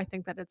up, I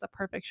think that it's a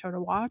perfect show to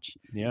watch.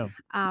 Yeah.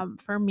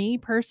 For me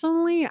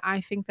personally,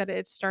 I think that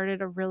it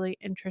started a really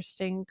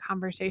interesting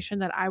conversation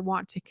that I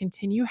want to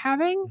continue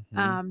having.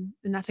 Mhm.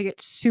 And not to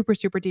get super,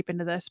 super deep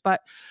into this,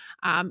 but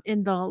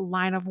in the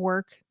line of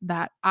work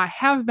that I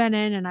have been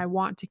in and I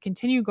want to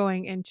continue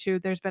going into,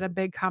 there's been a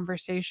big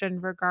conversation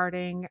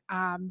regarding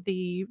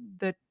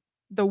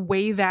the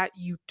way that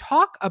you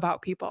talk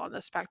about people on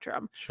the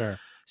spectrum. Sure.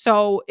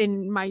 So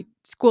in my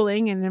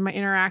schooling and in my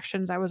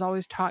interactions, I was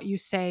always taught you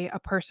say a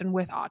person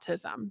with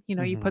autism. You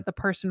know, you Mhm. put the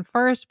person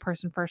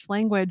first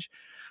language.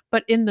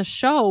 But in the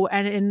show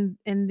and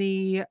in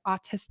the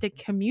autistic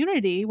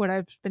community, what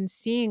I've been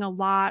seeing a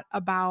lot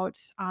about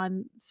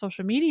on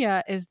social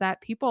media is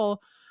that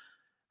people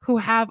who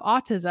have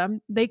autism,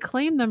 they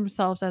claim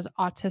themselves as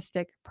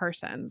autistic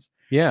persons.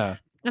 Yeah.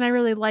 And I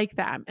really like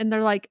that. And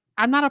they're like,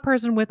 I'm not a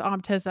person with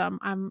autism.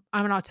 I'm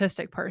an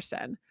autistic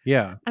person.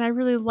 Yeah. And I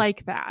really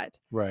like that.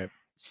 Right.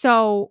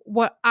 So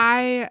what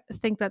I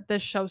think that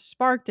this show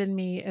sparked in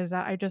me is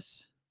that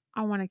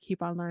I want to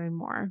keep on learning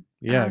more. And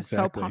Yeah, I was so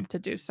exactly. pumped to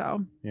do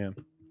so. Yeah.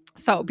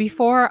 So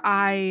before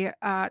I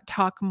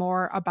talk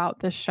more about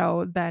this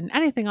show than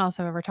anything else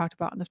I've ever talked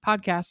about on this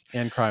podcast,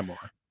 And cry more.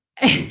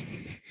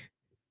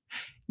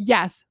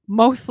 yes,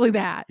 mostly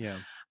that. Yeah.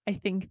 I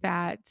think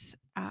that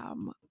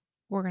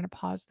we're gonna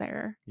pause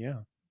there.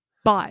 Yeah.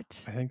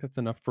 But I think that's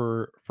enough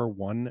for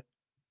one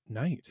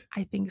night.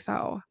 I think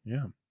so.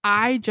 Yeah.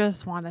 I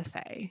just want to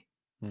say,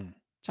 Hmm.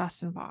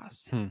 Justin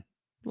Voss, Hmm.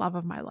 love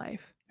of my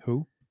life,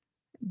 Who?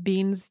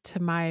 beans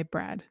to my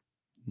bread.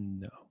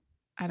 No.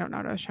 I don't know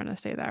what I was trying to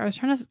say there. I was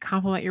trying to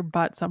compliment your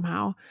butt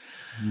somehow.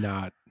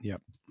 Not.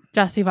 Yep.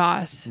 Jesse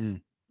Voss.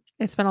 Mm.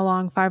 It's been a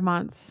long 5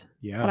 months,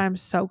 but Yeah. I'm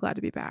so glad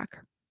to be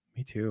back.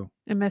 Me too.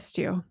 I missed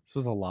you. This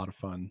was a lot of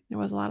fun. It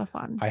was a lot of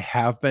fun. I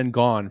have been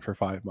gone for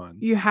 5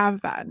 months. You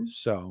have been.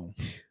 So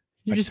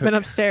You've I just been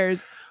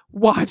upstairs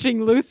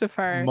watching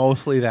Lucifer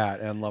mostly that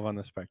and Love on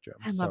the Spectrum.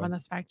 and so. Love on the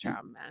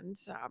Spectrum. And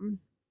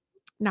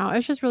no,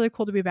 it's just really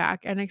cool to be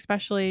back. And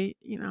especially,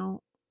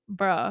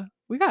 bruh,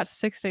 we got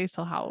 6 days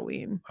till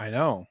Halloween. I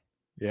know.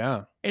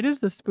 Yeah. It is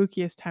the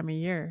spookiest time of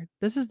year.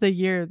 This is the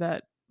year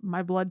that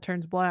my blood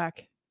turns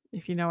black,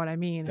 if you know what I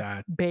mean.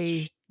 That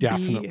Baby.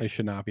 definitely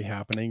should not be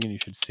happening, and you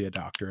should see a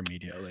doctor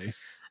immediately.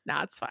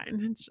 Nah, it's fine.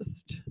 It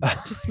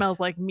just smells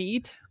like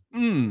meat.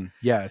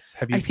 Yes.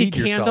 Have you I see peed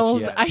yourself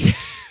candles. yet?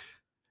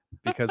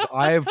 Because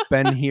I've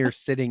been here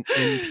sitting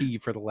in pee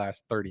for the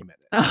last 30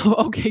 minutes. Oh,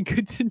 okay.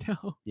 Good to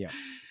know. Yeah.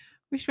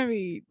 We should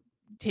maybe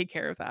take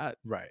care of that.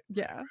 Right.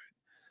 Yeah.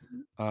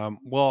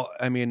 Well,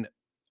 I mean,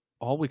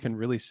 all we can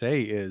really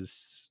say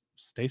is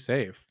stay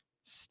safe.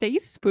 Stay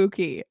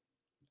spooky.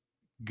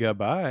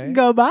 Goodbye.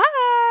 Goodbye.